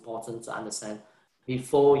most important to understand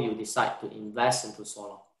before you decide to invest into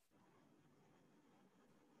solar.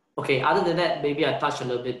 Okay, other than that, maybe I touch a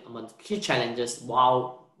little bit on the key challenges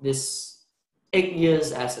while this 8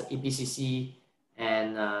 years as an EPCC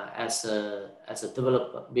and as a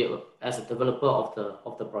developer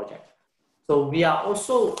of the project. So we are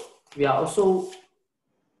also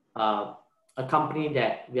a company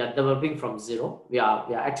that we are developing from zero. We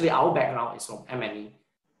are actually, our background is from M&E.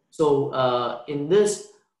 So in this,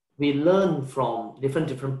 we learn from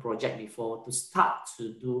different projects before to start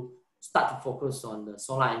to focus on the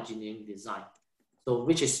solar engineering design. So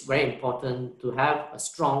which is very important to have a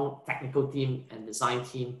strong technical team and design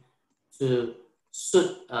team to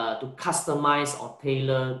customize or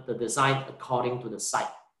tailor the design according to the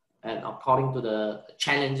site and according to the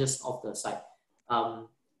challenges of the site.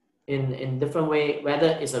 In different way,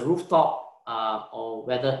 whether it's a rooftop or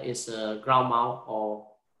whether it's a ground mount or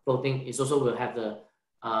floating, it also will have the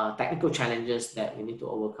technical challenges that we need to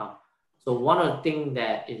overcome. So one of the things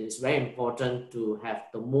that it is very important to have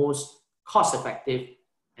the most cost-effective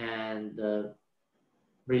and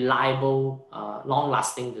reliable,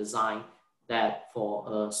 long-lasting design that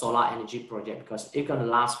for a solar energy project, because it's going to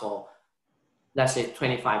last for, let's say,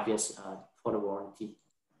 25 years for the warranty.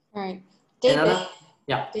 All right, David.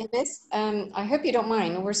 Yeah. Davis, I hope you don't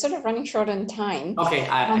mind. We're sort of running short on time. Okay,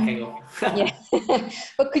 I can go. Yeah,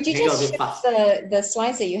 but could you just shift the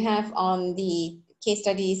slides that you have on the case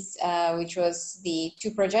studies, which was the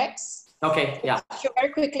 2 projects Okay, yeah. Sure,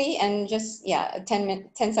 very quickly and just, yeah, a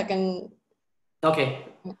 10-second. Okay,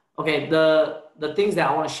 okay. The things that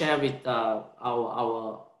I want to share with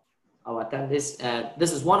our attendees.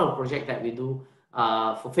 This is one of the projects that we do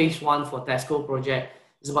for phase 1 for Tesco project.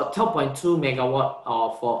 It's about 12.2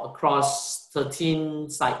 megawatt for across 13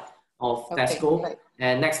 sites of Tesco. Right.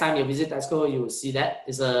 And next time you visit Tesco, you will see that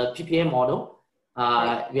it's a PPA model.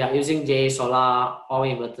 Right. We are using JA solar, power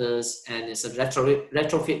inverters, and it's a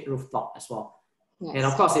retrofit rooftop as well. Yes. And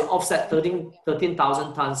of course, it offset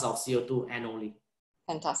 13,000 tons of CO2 annually.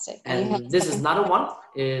 Fantastic. And this is another one,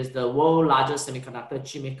 is the world's largest semiconductor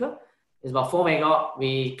chip maker. It's about 4 megawatt.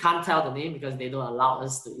 We can't tell the name because they don't allow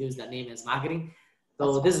us to use that name as marketing.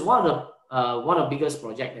 So this is one of the biggest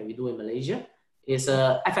projects that we do in Malaysia. It's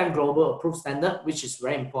a FM Global approved standard, which is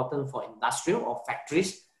very important for industrial or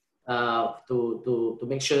factories to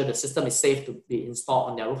make sure the system is safe to be installed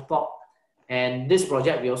on their rooftop. And this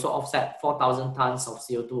project, we also offset 4,000 tons of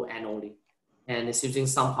CO2 annually. And it's using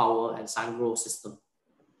sun power and sun grow system.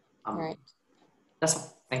 Right. That's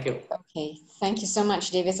all. Thank you. Okay, thank you so much,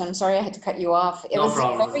 Davis. I'm sorry I had to cut you off. It was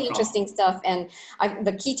very interesting stuff, and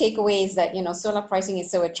the key takeaway is that, you know, solar pricing is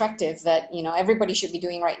so attractive that, you know, everybody should be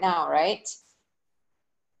doing right now, right?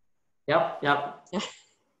 Yep.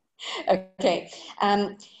 Okay.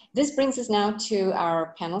 This brings us now to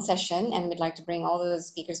our panel session, and we'd like to bring all those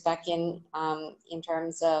speakers back in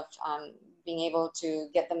terms of being able to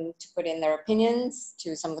get them to put in their opinions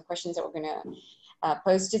to some of the questions that we're going to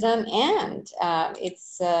pose to them. And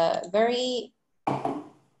it's very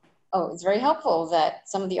helpful that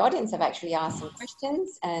some of the audience have actually asked some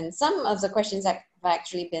questions, and some of the questions have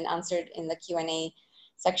actually been answered in the Q&A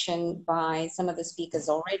section by some of the speakers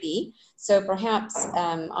already. So perhaps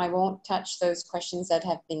I won't touch those questions that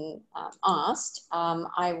have been asked.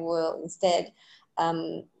 I will instead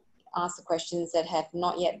ask the questions that have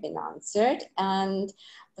not yet been answered. And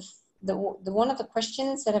the one of the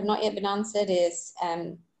questions that have not yet been answered is,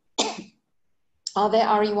 are there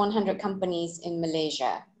RE100 companies in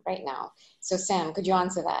Malaysia right now? So Sam, could you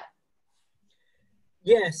answer that?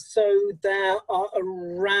 Yes, so there are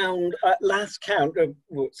around, last count,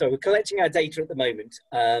 so we're collecting our data at the moment,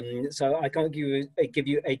 so I can't give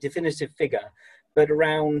you a definitive figure, but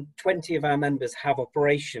around 20 of our members have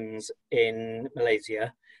operations in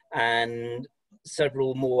Malaysia, and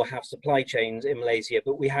several more have supply chains in Malaysia,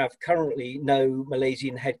 but we have currently no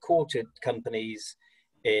Malaysian headquartered companies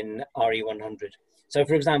in RE100. So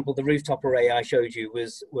for example, the rooftop array I showed you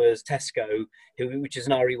was Tesco, which is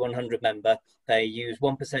an RE100 member. They use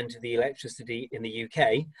 1% of the electricity in the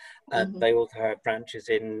UK. They also have branches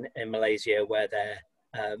in Malaysia where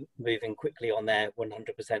they're moving quickly on their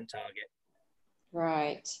 100% target.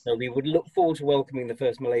 Right. So we would look forward to welcoming the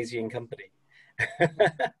first Malaysian company.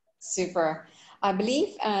 Super. I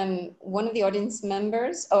believe one of the audience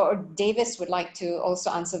members, or Davis, would like to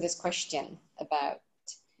also answer this question about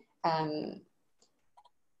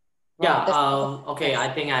okay, I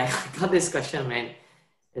think I got this question, man.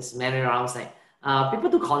 It's many rounds. Like, people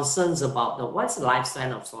do concerns about what's the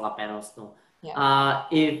lifespan of solar panels. No,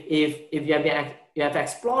 if you have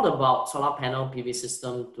explored about solar panel PV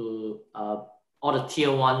system to all the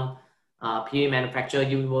tier 1 PV manufacturer,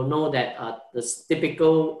 you will know that the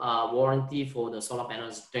typical warranty for the solar panel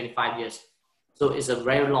is 25 years. So it's a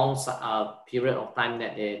very long period of time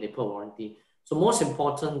that they put warranty. So most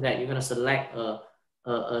important that you're going to select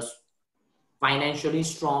a financially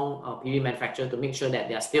strong PV manufacturer to make sure that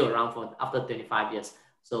they are still around for after 25 years.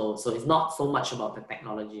 So it's not so much about the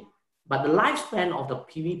technology, but the lifespan of the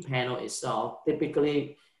PV panel itself,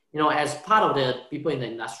 typically, you know, as part of the people in the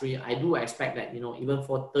industry, I do expect that, you know, even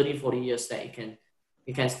for 30, 40 years that it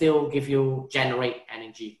can still generate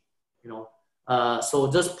energy, you know.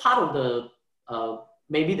 So just part of the,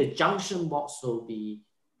 maybe the junction box will be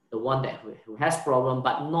the one that who has problem,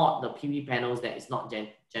 but not the PV panels that is not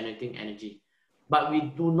generating energy. But we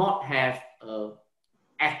do not have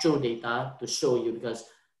actual data to show you, because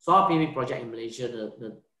solar PV project in Malaysia,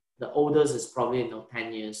 the oldest is probably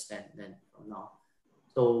 10 years than from now.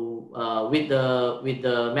 So with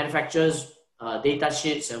the manufacturers' data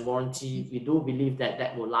sheets and warranty, we do believe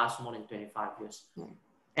that will last more than 25 years.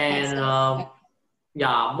 And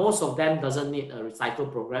yeah, most of them doesn't need a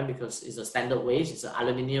recycle program because it's a standard waste. It's an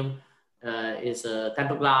aluminium, it's a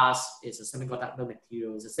tempered glass, it's a semiconductor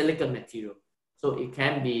material, it's a silicon material. So it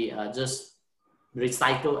can be just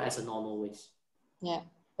recycled as a normal waste. Yeah,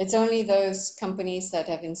 it's only those companies that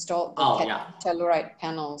have installed the telluride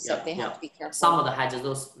panels that they have to be careful. Some of the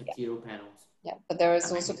hazardous material panels. Yeah, but there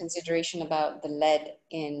is also consideration about the lead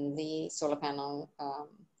in the solar panel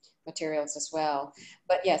materials as well.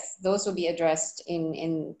 But yes, those will be addressed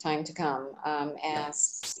in time to come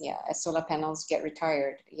as solar panels get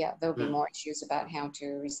retired. Yeah, there'll be more issues about how to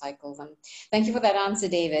recycle them. Thank you for that answer,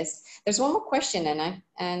 Davis. There's one more question,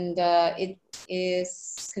 and it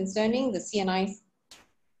is concerning the CNI.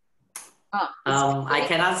 I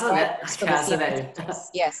can answer that. I can answer that.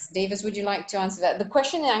 Yes, Davis, would you like to answer that? The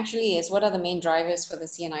question actually is, what are the main drivers for the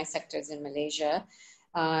CNI sectors in Malaysia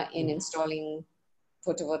in installing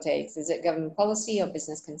photovoltaics? Is it government policy or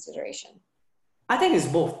business consideration? I think it's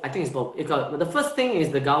both. I think it's both. Because the first thing is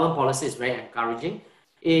the government policy is very encouraging.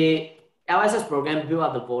 LSS program built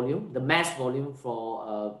up the volume, the mass volume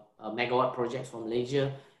for megawatt projects from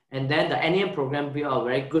Malaysia. And then the NEM program built a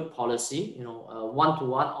very good policy,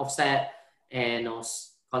 one-to-one offset, and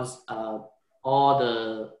all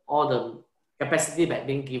the capacity that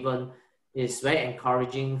being given is very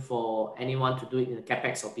encouraging for anyone to do it in the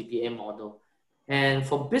CapEx or PPA model. And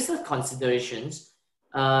for business considerations,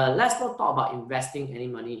 let's not talk about investing any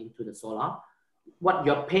money into the solar. What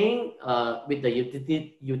you're paying with the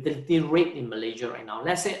utility rate in Malaysia right now,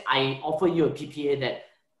 let's say I offer you a PPA that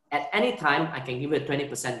at any time I can give you a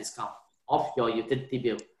 20% discount off your utility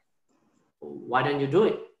bill. Why don't you do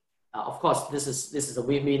it? Of course, this is a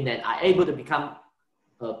win-win that I'm able to become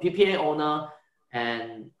a PPA owner,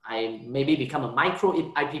 and I maybe become a micro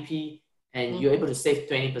IPP, and you're able to save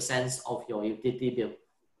 20% of your utility bill.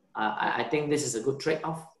 I think this is a good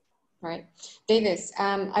trade-off. Right. Davis,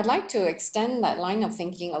 I'd like to extend that line of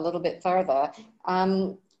thinking a little bit further.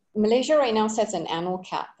 Malaysia right now sets an annual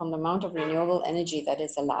cap on the amount of renewable energy that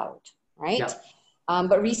is allowed, right? Yeah.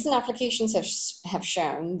 But recent applications have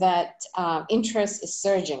shown that interest is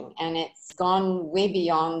surging, and it's gone way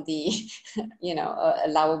beyond the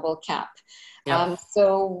allowable cap. Yeah.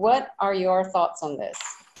 So what are your thoughts on this?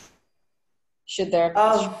 Should there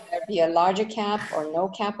be a larger cap or no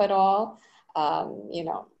cap at all?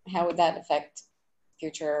 How would that affect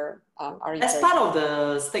future As part of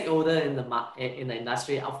the stakeholder in the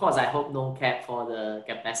industry, of course, I hope no cap for the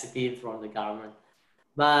capacity from the government.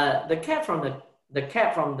 But the cap from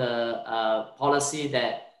the policy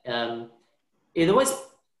that it always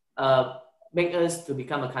make us to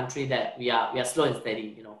become a country that we are slow and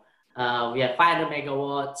steady. We have 500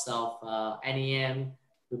 megawatts of NEM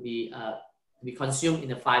to be consumed in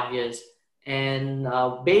the 5 years, and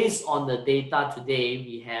based on the data today,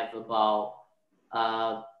 we have about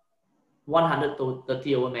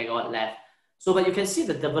 130 over megawatt left. So, but you can see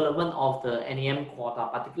the development of the NEM quota,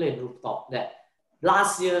 particularly in rooftop, that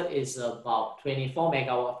last year is about 24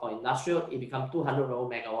 megawatt for industrial. It became 200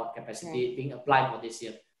 megawatt capacity being applied for this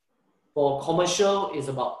year. For commercial, it's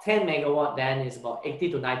about 10 megawatt, then it's about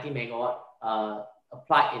 80 to 90 megawatt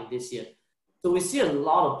applied in this year. So we see a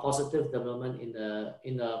lot of positive development in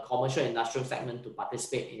the commercial industrial segment to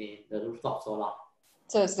participate in the rooftop solar.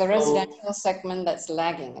 So it's the residential segment that's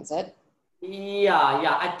lagging, is it?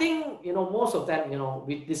 Yeah. I think, most of them,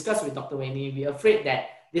 we discussed with Dr. Wayne, we're afraid that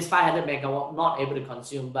this 500 megawatt not able to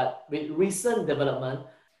consume, but with recent development,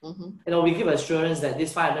 we give assurance that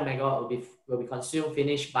this 500 megawatt will be consumed,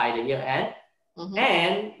 finished by the year end.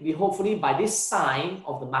 And we hopefully by this sign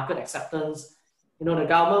of the market acceptance, the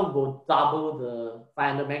government will double the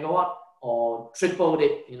 500 megawatt or triple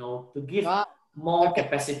it, to give more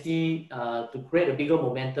capacity to create a bigger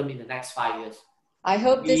momentum in the next 5 years. I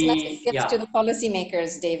hope this message gets to the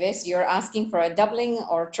policymakers, Davis. You're asking for a doubling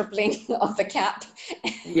or tripling of the cap.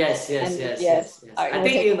 Yes. I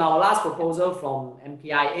think in our last proposal from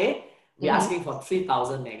MPIA, we're asking for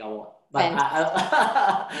 3,000 megawatt. But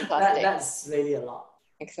that's really a lot.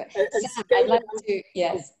 Excellent. I'd like to,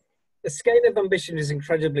 yes. The scale of ambition is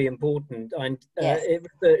incredibly important, and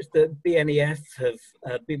research that BNEF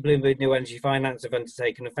Bloomberg New Energy Finance have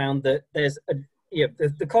undertaken have found that there's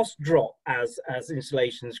the costs drop as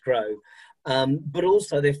installations grow, but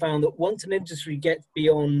also they found that once an industry gets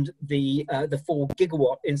beyond the 4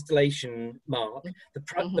 gigawatt installation mark,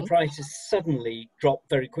 the prices suddenly drop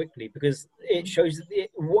very quickly, because it shows that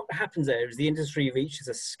what happens there is the industry reaches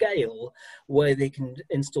a scale where they can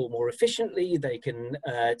install more efficiently, they can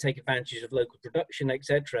take advantage of local production,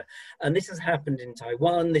 etc. And this has happened in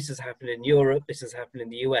Taiwan, this has happened in Europe, this has happened in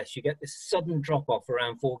the US. You get this sudden drop off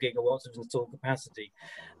around 4 gigawatts of installed capacity.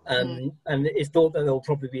 And it's thought that there'll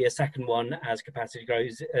probably be a second one as capacity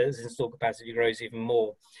grows, as installed capacity grows even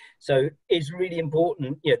more. So it's really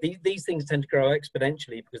important. These things tend to grow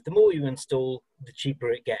exponentially, because the more you install, the cheaper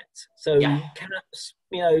it gets. So caps,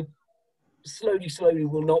 slowly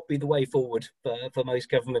will not be the way forward for most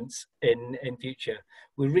governments in future.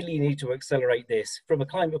 We really need to accelerate this from a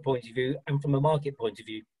climate point of view and from a market point of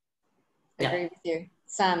view. Agree with you.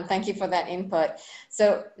 Sam, thank you for that input.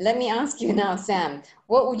 So let me ask you now, Sam,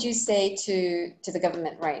 what would you say to the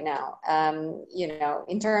government right now, you know,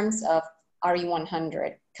 in terms of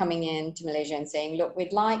RE100 coming into Malaysia and saying, look,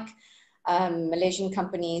 we'd like Malaysian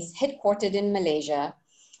companies headquartered in Malaysia,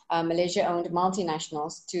 Malaysia-owned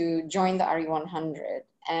multinationals to join the RE100.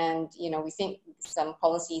 And, you know, we think some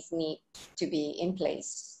policies need to be in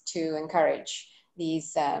place to encourage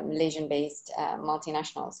these Malaysian-based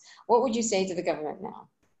multinationals. What would you say to the government now?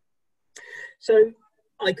 So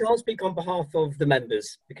I can't speak on behalf of the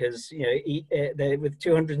members because, you know, they're with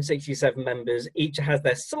 267 members, each has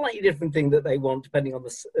their slightly different thing that they want depending on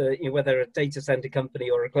the, you know, whether a data center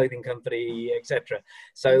company or a clothing company, etc.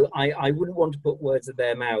 So I wouldn't want to put words in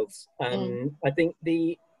their mouths. I think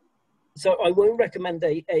so I won't recommend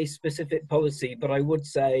a specific policy, but I would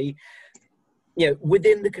say, you know,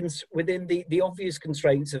 within the obvious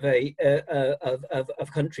constraints of a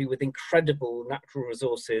country with incredible natural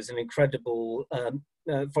resources and incredible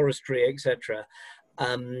forestry, etc.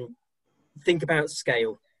 Think about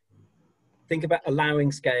scale. Think about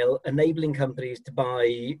allowing scale, enabling companies to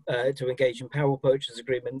buy, to engage in power purchase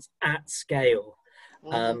agreements at scale.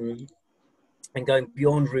 And going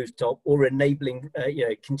beyond rooftop, or enabling, you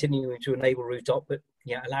know, continuing to enable rooftop, but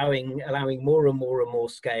yeah, allowing more and more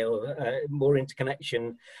scale, more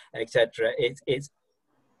interconnection, etc. It's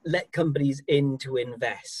let companies in to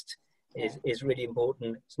invest is really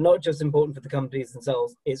important. It's not just important for the companies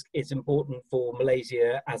themselves. It's important for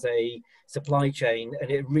Malaysia as a supply chain,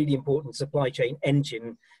 and a really important supply chain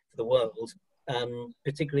engine for the world.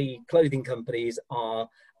 Particularly clothing companies are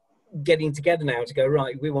getting together now to go,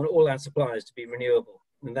 right, we want all our suppliers to be renewable,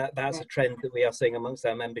 and that's a trend that we are seeing amongst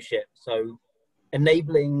our membership. So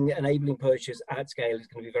enabling purchase at scale is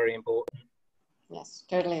going to be very important. Yes,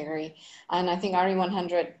 totally agree. And I think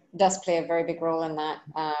RE100 does play a very big role in that.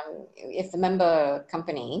 If the member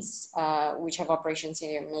companies, which have operations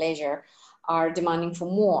here in Malaysia, are demanding for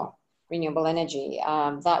more renewable energy,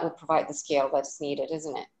 that will provide the scale that's needed,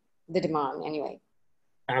 isn't it? The demand, anyway.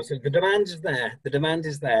 Absolutely, the demand is there. The demand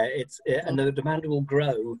is there. And the demand will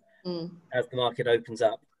grow as the market opens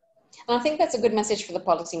up. And I think that's a good message for the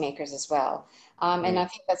policymakers as well. And I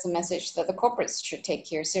think that's a message that the corporates should take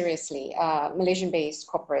here seriously, Malaysian-based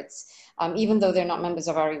corporates, even though they're not members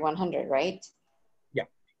of RE100, right? Yeah,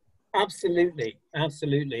 absolutely,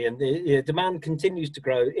 absolutely. And the demand continues to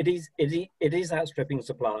grow. It is outstripping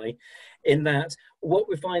supply, in that what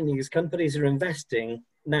we're finding is companies are investing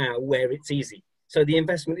now where it's easy. So the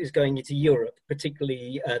investment is going into Europe,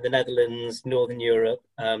 particularly the Netherlands, Northern Europe,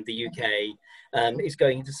 the UK. It's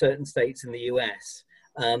going into certain states in the US.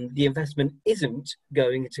 The investment isn't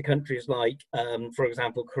going to countries like, for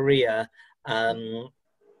example, Korea,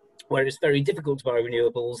 where it's very difficult to buy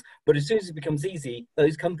renewables. But as soon as it becomes easy,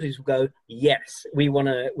 those companies will go, yes, we want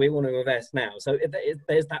to invest now. So if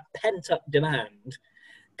there's that pent-up demand.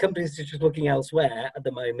 Companies are just looking elsewhere at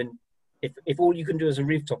the moment. If all you can do is a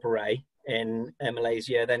rooftop array in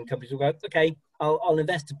Malaysia, then companies will go, okay, I'll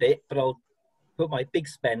invest a bit, but I'll put my big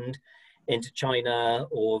spend into China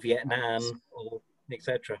or Vietnam or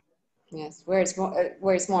etc. Yes, where it's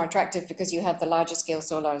more attractive because you have the larger scale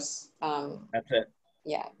solars. That's it.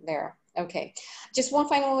 Yeah, there. Okay. Just one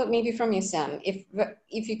final word maybe from you, Sam. If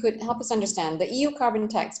you could help us understand the EU carbon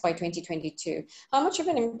tax by 2022, how much of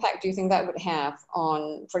an impact do you think that would have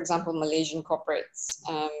on, for example, Malaysian corporates,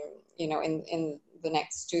 you know, in the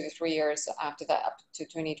next 2 to 3 years after that, up to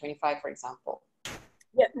 2025, for example?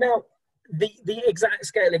 Yeah, now, the exact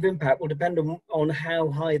scale of impact will depend on how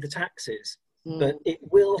high the tax is. But it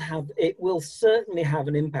will certainly have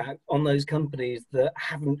an impact on those companies that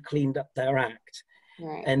haven't cleaned up their act.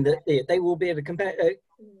 Right. And that they will be able to compare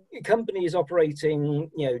companies operating,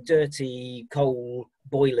 you know, dirty coal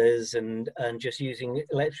boilers and just using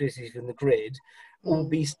electricity from the grid will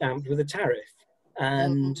be stamped with a tariff.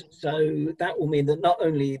 And so that will mean that not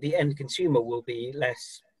only the end consumer will be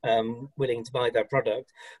less willing to buy their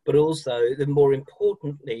product, but also, the more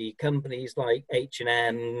importantly, companies like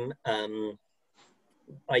H&M,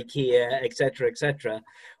 IKEA, etc.,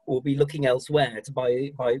 will be looking elsewhere to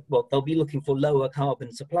buy. Well, they'll be looking for lower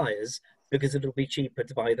carbon suppliers because it'll be cheaper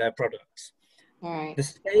to buy their products. All right. The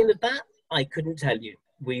scale of that, I couldn't tell you.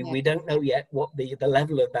 We don't know yet what the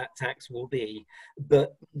level of that tax will be,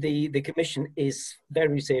 but the Commission is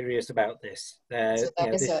very serious about this. So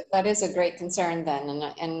that is a great concern then,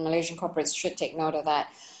 and Malaysian corporates should take note of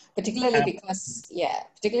that. Particularly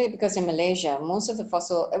because in Malaysia, most of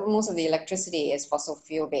the electricity is fossil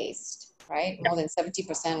fuel based, right? More than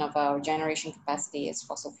 70% of our generation capacity is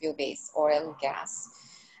fossil fuel based, oil and gas.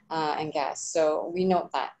 and gas. So we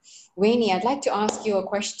note that. Wayne, I'd like to ask you a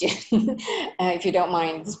question, if you don't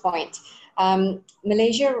mind at this point.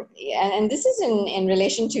 Malaysia, and this is in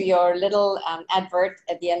relation to your little advert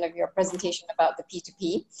at the end of your presentation about the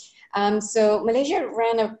P2P. So Malaysia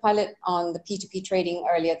ran a pilot on the P2P trading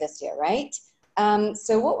earlier this year, right?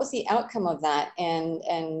 So what was the outcome of that? And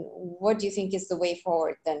what do you think is the way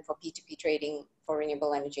forward then for P2P trading for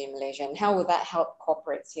renewable energy in Malaysia? And how will that help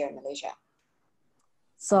corporates here in Malaysia?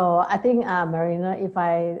 So I think, Marina, if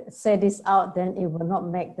I say this out, then it will not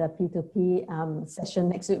make the P2P session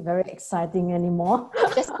next week very exciting anymore.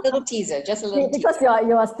 Just a little teaser, just a little because teaser.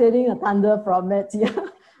 you are stealing a thunder from it, yeah.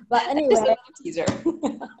 But anyway. Just a little teaser.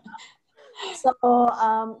 So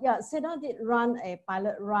yeah, SEDA did run a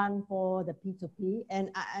pilot run for the P2P,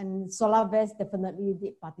 and SolarVest definitely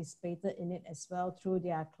did participate in it as well through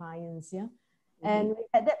their clients, yeah. And we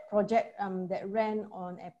had that project that ran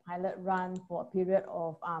on a pilot run for a period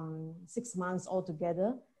of 6 months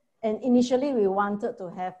altogether. And initially we wanted to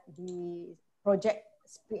have the project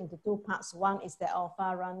split into 2 parts. One is the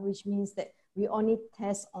alpha run, which means that we only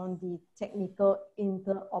test on the technical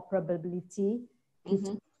interoperability,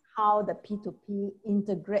 how the P2P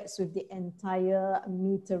integrates with the entire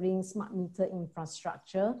metering, smart meter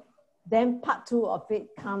infrastructure. Then part 2 of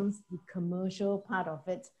it comes the commercial part of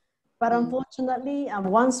it. But unfortunately,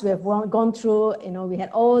 once we have gone through, we had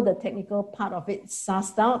all the technical part of it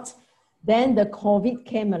sussed out, then the COVID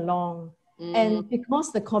came along. And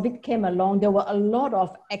because the COVID came along, there were a lot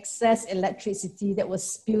of excess electricity that was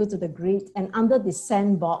spilled to the grid. And under the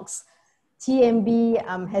sandbox, TMB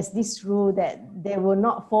has this rule that they will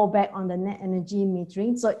not fall back on the net energy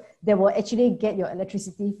metering. So they will actually get your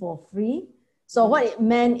electricity for free. So what it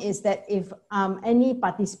meant is that if any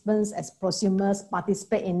participants as prosumers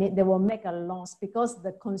participate in it, they will make a loss because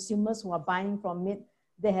the consumers who are buying from it,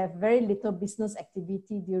 they have very little business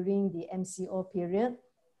activity during the MCO period.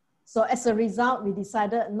 So as a result, we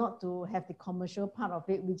decided not to have the commercial part of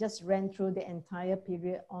it. We just ran through the entire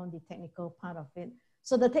period on the technical part of it.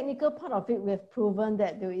 So the technical part of it, we have proven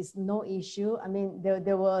that there is no issue. I mean,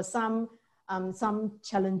 there were some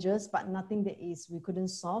challenges, but nothing that we couldn't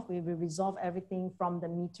solve. We will resolve everything from the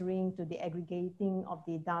metering to the aggregating of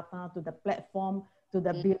the data to the platform to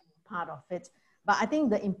the build part of it. But I think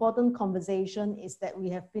the important conversation is that we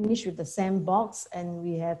have finished with the sandbox and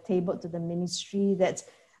we have tabled to the ministry that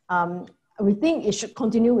we think it should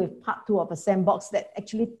continue with part 2 of a sandbox that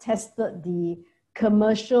actually tested the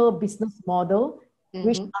commercial business model,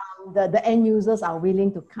 which the end users are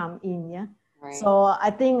willing to come in, yeah. Right. So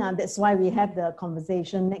I think that's why we have the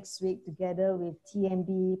conversation next week together with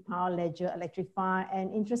TMB, Power Ledger, Electrify,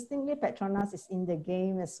 and interestingly, Petronas is in the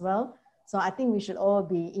game as well. So I think we should all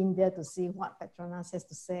be in there to see what Petronas has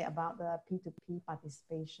to say about the P2P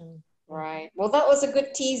participation. Right. Well, that was a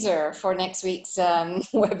good teaser for next week's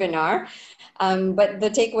webinar. But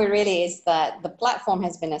the takeaway really is that the platform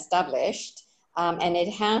has been established and it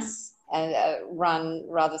has run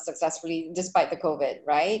rather successfully despite the COVID,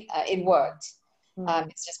 right? It worked.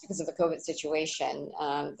 It's just because of the COVID situation,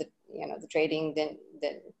 the trading didn't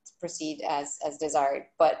proceed as desired.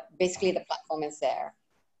 But basically, the platform is there.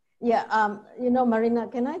 Yeah. Marina,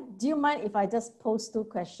 do you mind if I just pose 2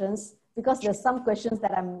 questions? Because there's some questions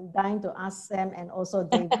that I'm dying to ask Sam and also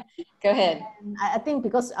David. Go ahead. And I think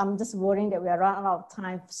because I'm just worrying that we are running out of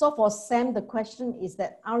time. So for Sam, the question is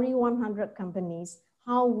that RE100 companies,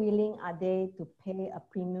 how willing are they to pay a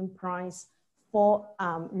premium price for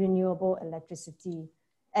renewable electricity?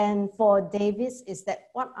 And for Davis, is that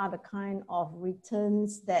what are the kind of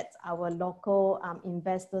returns that our local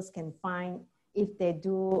investors can find if they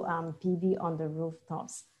do PV on the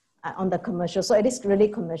rooftops, on the commercial? So it is really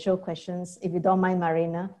commercial questions, if you don't mind,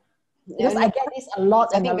 Marina. Because I get this a lot.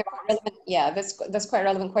 I think relevant, yeah, that's quite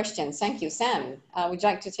relevant questions. Thank you. Sam, would you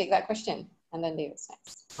like to take that question? And then David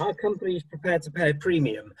next. Are companies prepared to pay a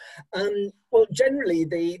premium? Well,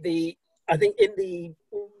 generally, I think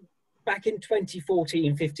back in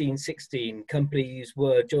 2014, 15, 16, companies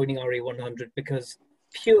were joining RE100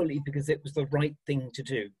 purely because it was the right thing to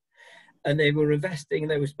do. And they were investing,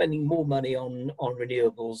 they were spending more money on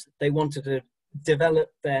renewables. They wanted to develop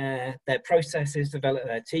their processes, develop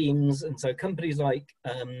their teams. And so companies like,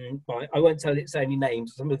 I won't say any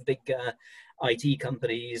names, some of the big IT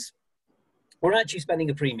companies were actually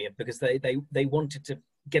spending a premium because they wanted to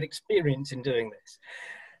get experience in doing this.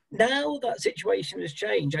 Now that situation has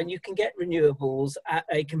changed and you can get renewables at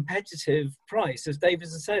a competitive price. As David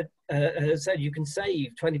has said, you can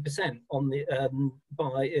save 20% on the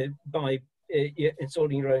by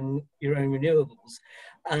installing your own renewables.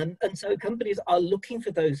 And so companies are looking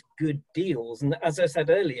for those good deals. And as I said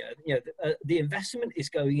earlier, the investment is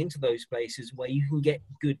going into those places where you can get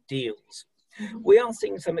good deals. We are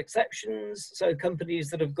seeing some exceptions. So companies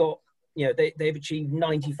that have got, they've achieved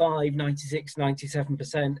 95, 96,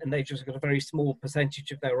 97%, and they've just got a very small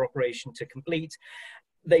percentage of their operation to complete.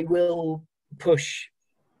 They will push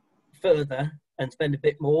further and spend a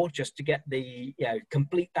bit more just to get the,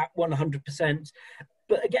 complete that 100%.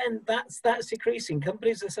 But again, that's decreasing.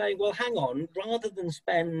 Companies are saying, well, hang on, rather than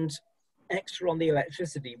spend extra on the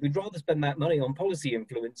electricity, we'd rather spend that money on policy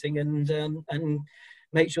influencing and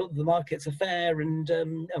make sure that the markets are fair and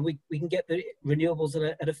we can get the renewables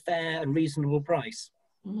at a fair and reasonable price.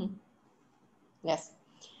 Mm-hmm. Yes,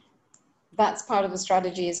 that's part of the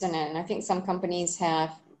strategy, isn't it? And I think some companies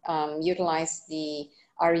have utilized the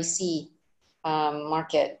REC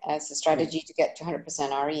market as a strategy to get to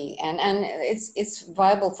 100% RE, and it's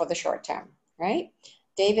viable for the short term, right?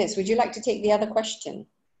 Davis, would you like to take the other question?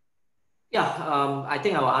 Yeah, I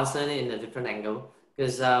think I will answer it in a different angle,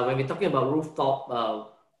 because when we're talking about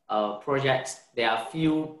rooftop projects, there are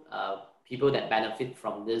few people that benefit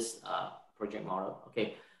from this project model.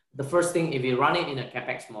 Okay, the first thing, if you run it in a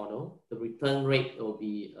capex model, the return rate will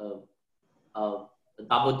be a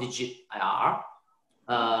double-digit IRR.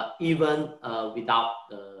 Even without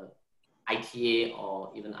the ITA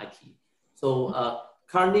or even IT. So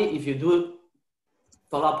currently, if you do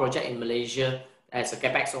solar project in Malaysia as a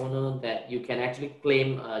capex owner, that you can actually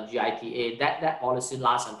claim GITA. That policy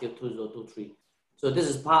lasts until 2023. So this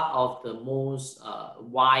is part of the most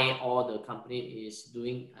why all the company is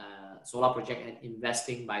doing solar project and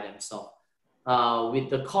investing by themselves. With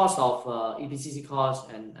the cost of EPCC cost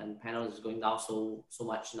and panels is going down so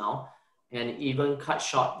much now. And even cut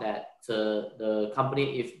short that the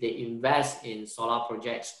company, if they invest in solar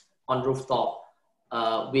projects on rooftop,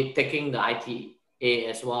 with taking the ITA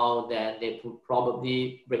as well, then they could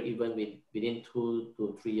probably break even within 2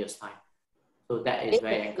 to 3 years time. So that is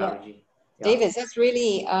very encouraging. Yeah. David, that's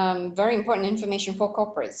really very important information for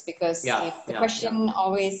corporates, because if the question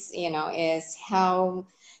always, is how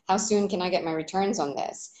soon can I get my returns on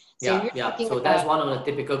this? So So that's one of the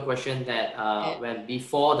typical questions that when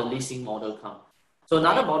before the leasing model comes. So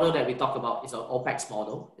another model that we talk about is an OPEX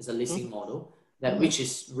model, is a leasing model that which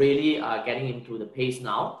is really getting into the pace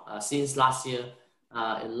now. Since last year,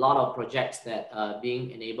 a lot of projects that are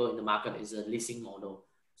being enabled in the market is a leasing model.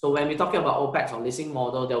 So when we're talking about OPEX or leasing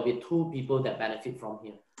model, there will be two people that benefit from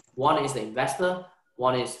here. One is the investor,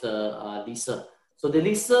 one is the leaser. So the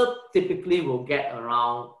leaser typically will get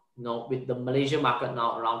around, with the Malaysian market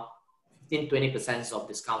now, around 15-20% of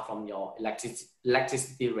discount from your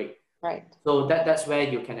electricity rate. Right. So that's where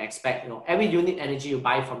you can expect, every unit energy you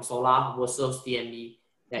buy from solar versus TNB,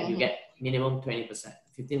 that you get minimum 20%,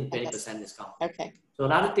 15-20% discount. Okay. So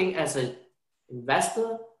another thing, as an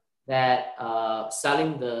investor that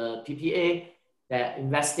selling the PPA, that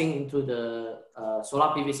investing into the solar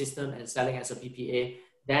PV system and selling as a PPA,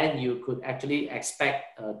 then you could actually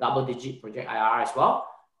expect a double-digit project IRR as well.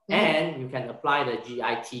 And you can apply the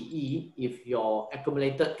GITE if your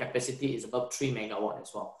accumulated capacity is above 3 megawatt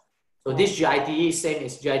as well. So this GITE, same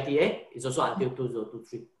as GITA, is also until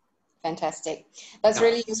 2023. Fantastic. That's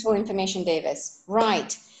really useful information, Davis.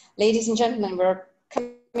 Right. Ladies and gentlemen, we're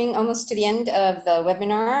coming almost to the end of the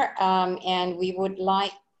webinar, and we would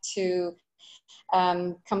like to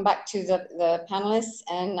come back to the panelists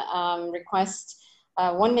and request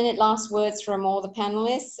 1 minute last words from all the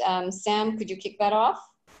panelists. Sam, could you kick that off?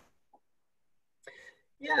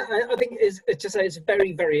 Yeah, I think it's a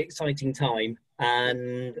very, very exciting time,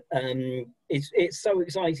 and it's so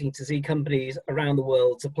exciting to see companies around the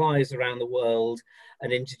world, suppliers around the world,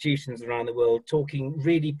 and institutions around the world talking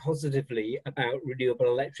really positively about renewable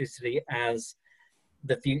electricity as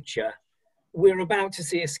the future. We're about to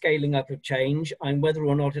see a scaling up of change, and whether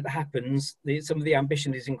or not it happens, some of the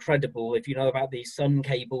ambition is incredible. If you know about the Sun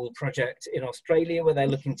Cable project in Australia, where they're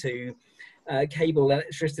looking to cable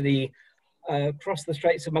electricity across the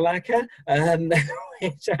Straits of Malacca.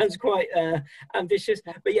 It sounds quite ambitious,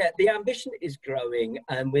 but yeah, the ambition is growing,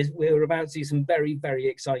 and we're about to see some very, very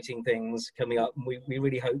exciting things coming up. And we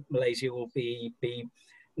really hope Malaysia will be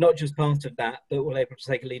not just part of that, but will able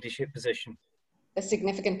to take a leadership position. A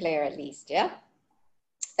significant player, at least, yeah?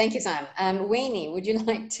 Thank you, Sam. Wayne, would you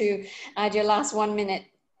like to add your last 1 minute?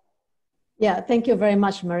 Yeah, thank you very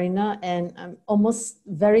much, Marina. And I'm almost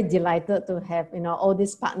very delighted to have, all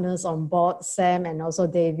these partners on board, Sam and also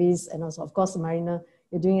Davis, and also, of course, Marina.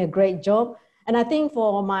 You're doing a great job. And I think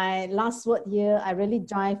for my last word here, I really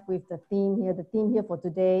jive with the theme here. The theme here for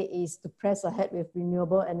today is to press ahead with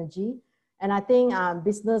renewable energy. And I think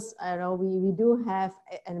business, we do have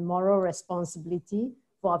a moral responsibility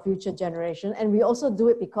for our future generation. And we also do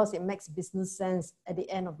it because it makes business sense at the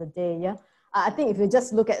end of the day, yeah? I think if you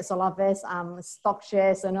just look at SolarVest stock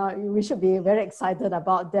shares, we should be very excited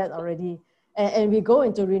about that already. And we go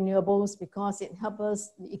into renewables because it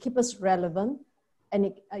keeps us relevant, and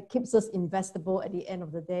it keeps us investable at the end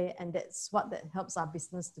of the day. And that's that helps our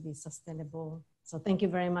business to be sustainable. So thank you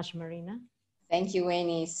very much, Marina. Thank you,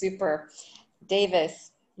 Wayne. Super.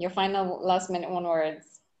 Davis, your final last minute one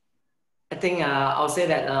words. I think I'll say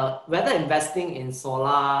that whether investing in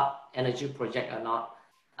solar energy project or not,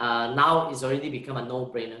 now it's already become a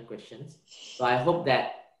no-brainer question. So I hope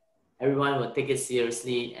that everyone will take it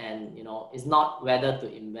seriously, and it's not whether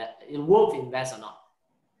to invest, it's worth invest or not.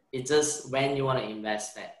 It's just when you want to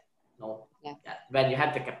invest that, when you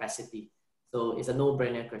have the capacity. So it's a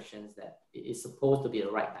no-brainer question that it is supposed to be the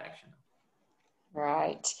right direction.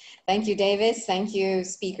 Right. Thank you, Davis. Thank you,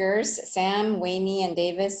 speakers, Sam, Wayne, and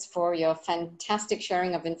Davis, for your fantastic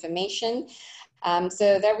sharing of information.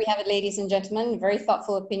 So there we have it, ladies and gentlemen, very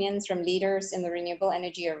thoughtful opinions from leaders in the renewable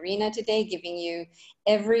energy arena today, giving you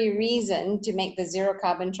every reason to make the zero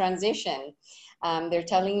carbon transition. They're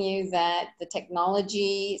telling you that the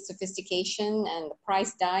technology, sophistication, and the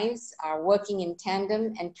price dives are working in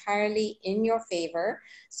tandem entirely in your favor.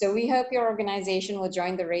 So we hope your organization will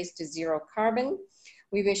join the race to zero carbon.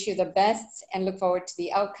 We wish you the best and look forward to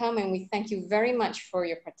the outcome. And we thank you very much for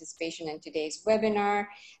your participation in today's webinar.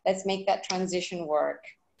 Let's make that transition work.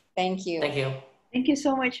 Thank you. Thank you. Thank you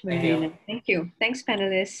so much, Marina. Thank you. Thanks,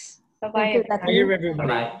 panelists. Bye-bye. Thank you, everybody.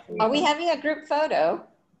 Bye. Are we having a group photo?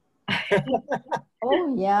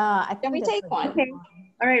 Oh, yeah. Can we take one? Okay.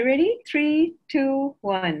 All right, ready? 3, 2,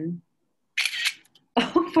 1.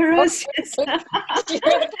 Oh, for us,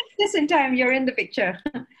 just in time, you're in the picture.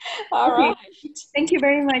 All right. Thank you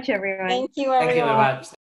very much, everyone. Thank you, everyone. Thank you very much.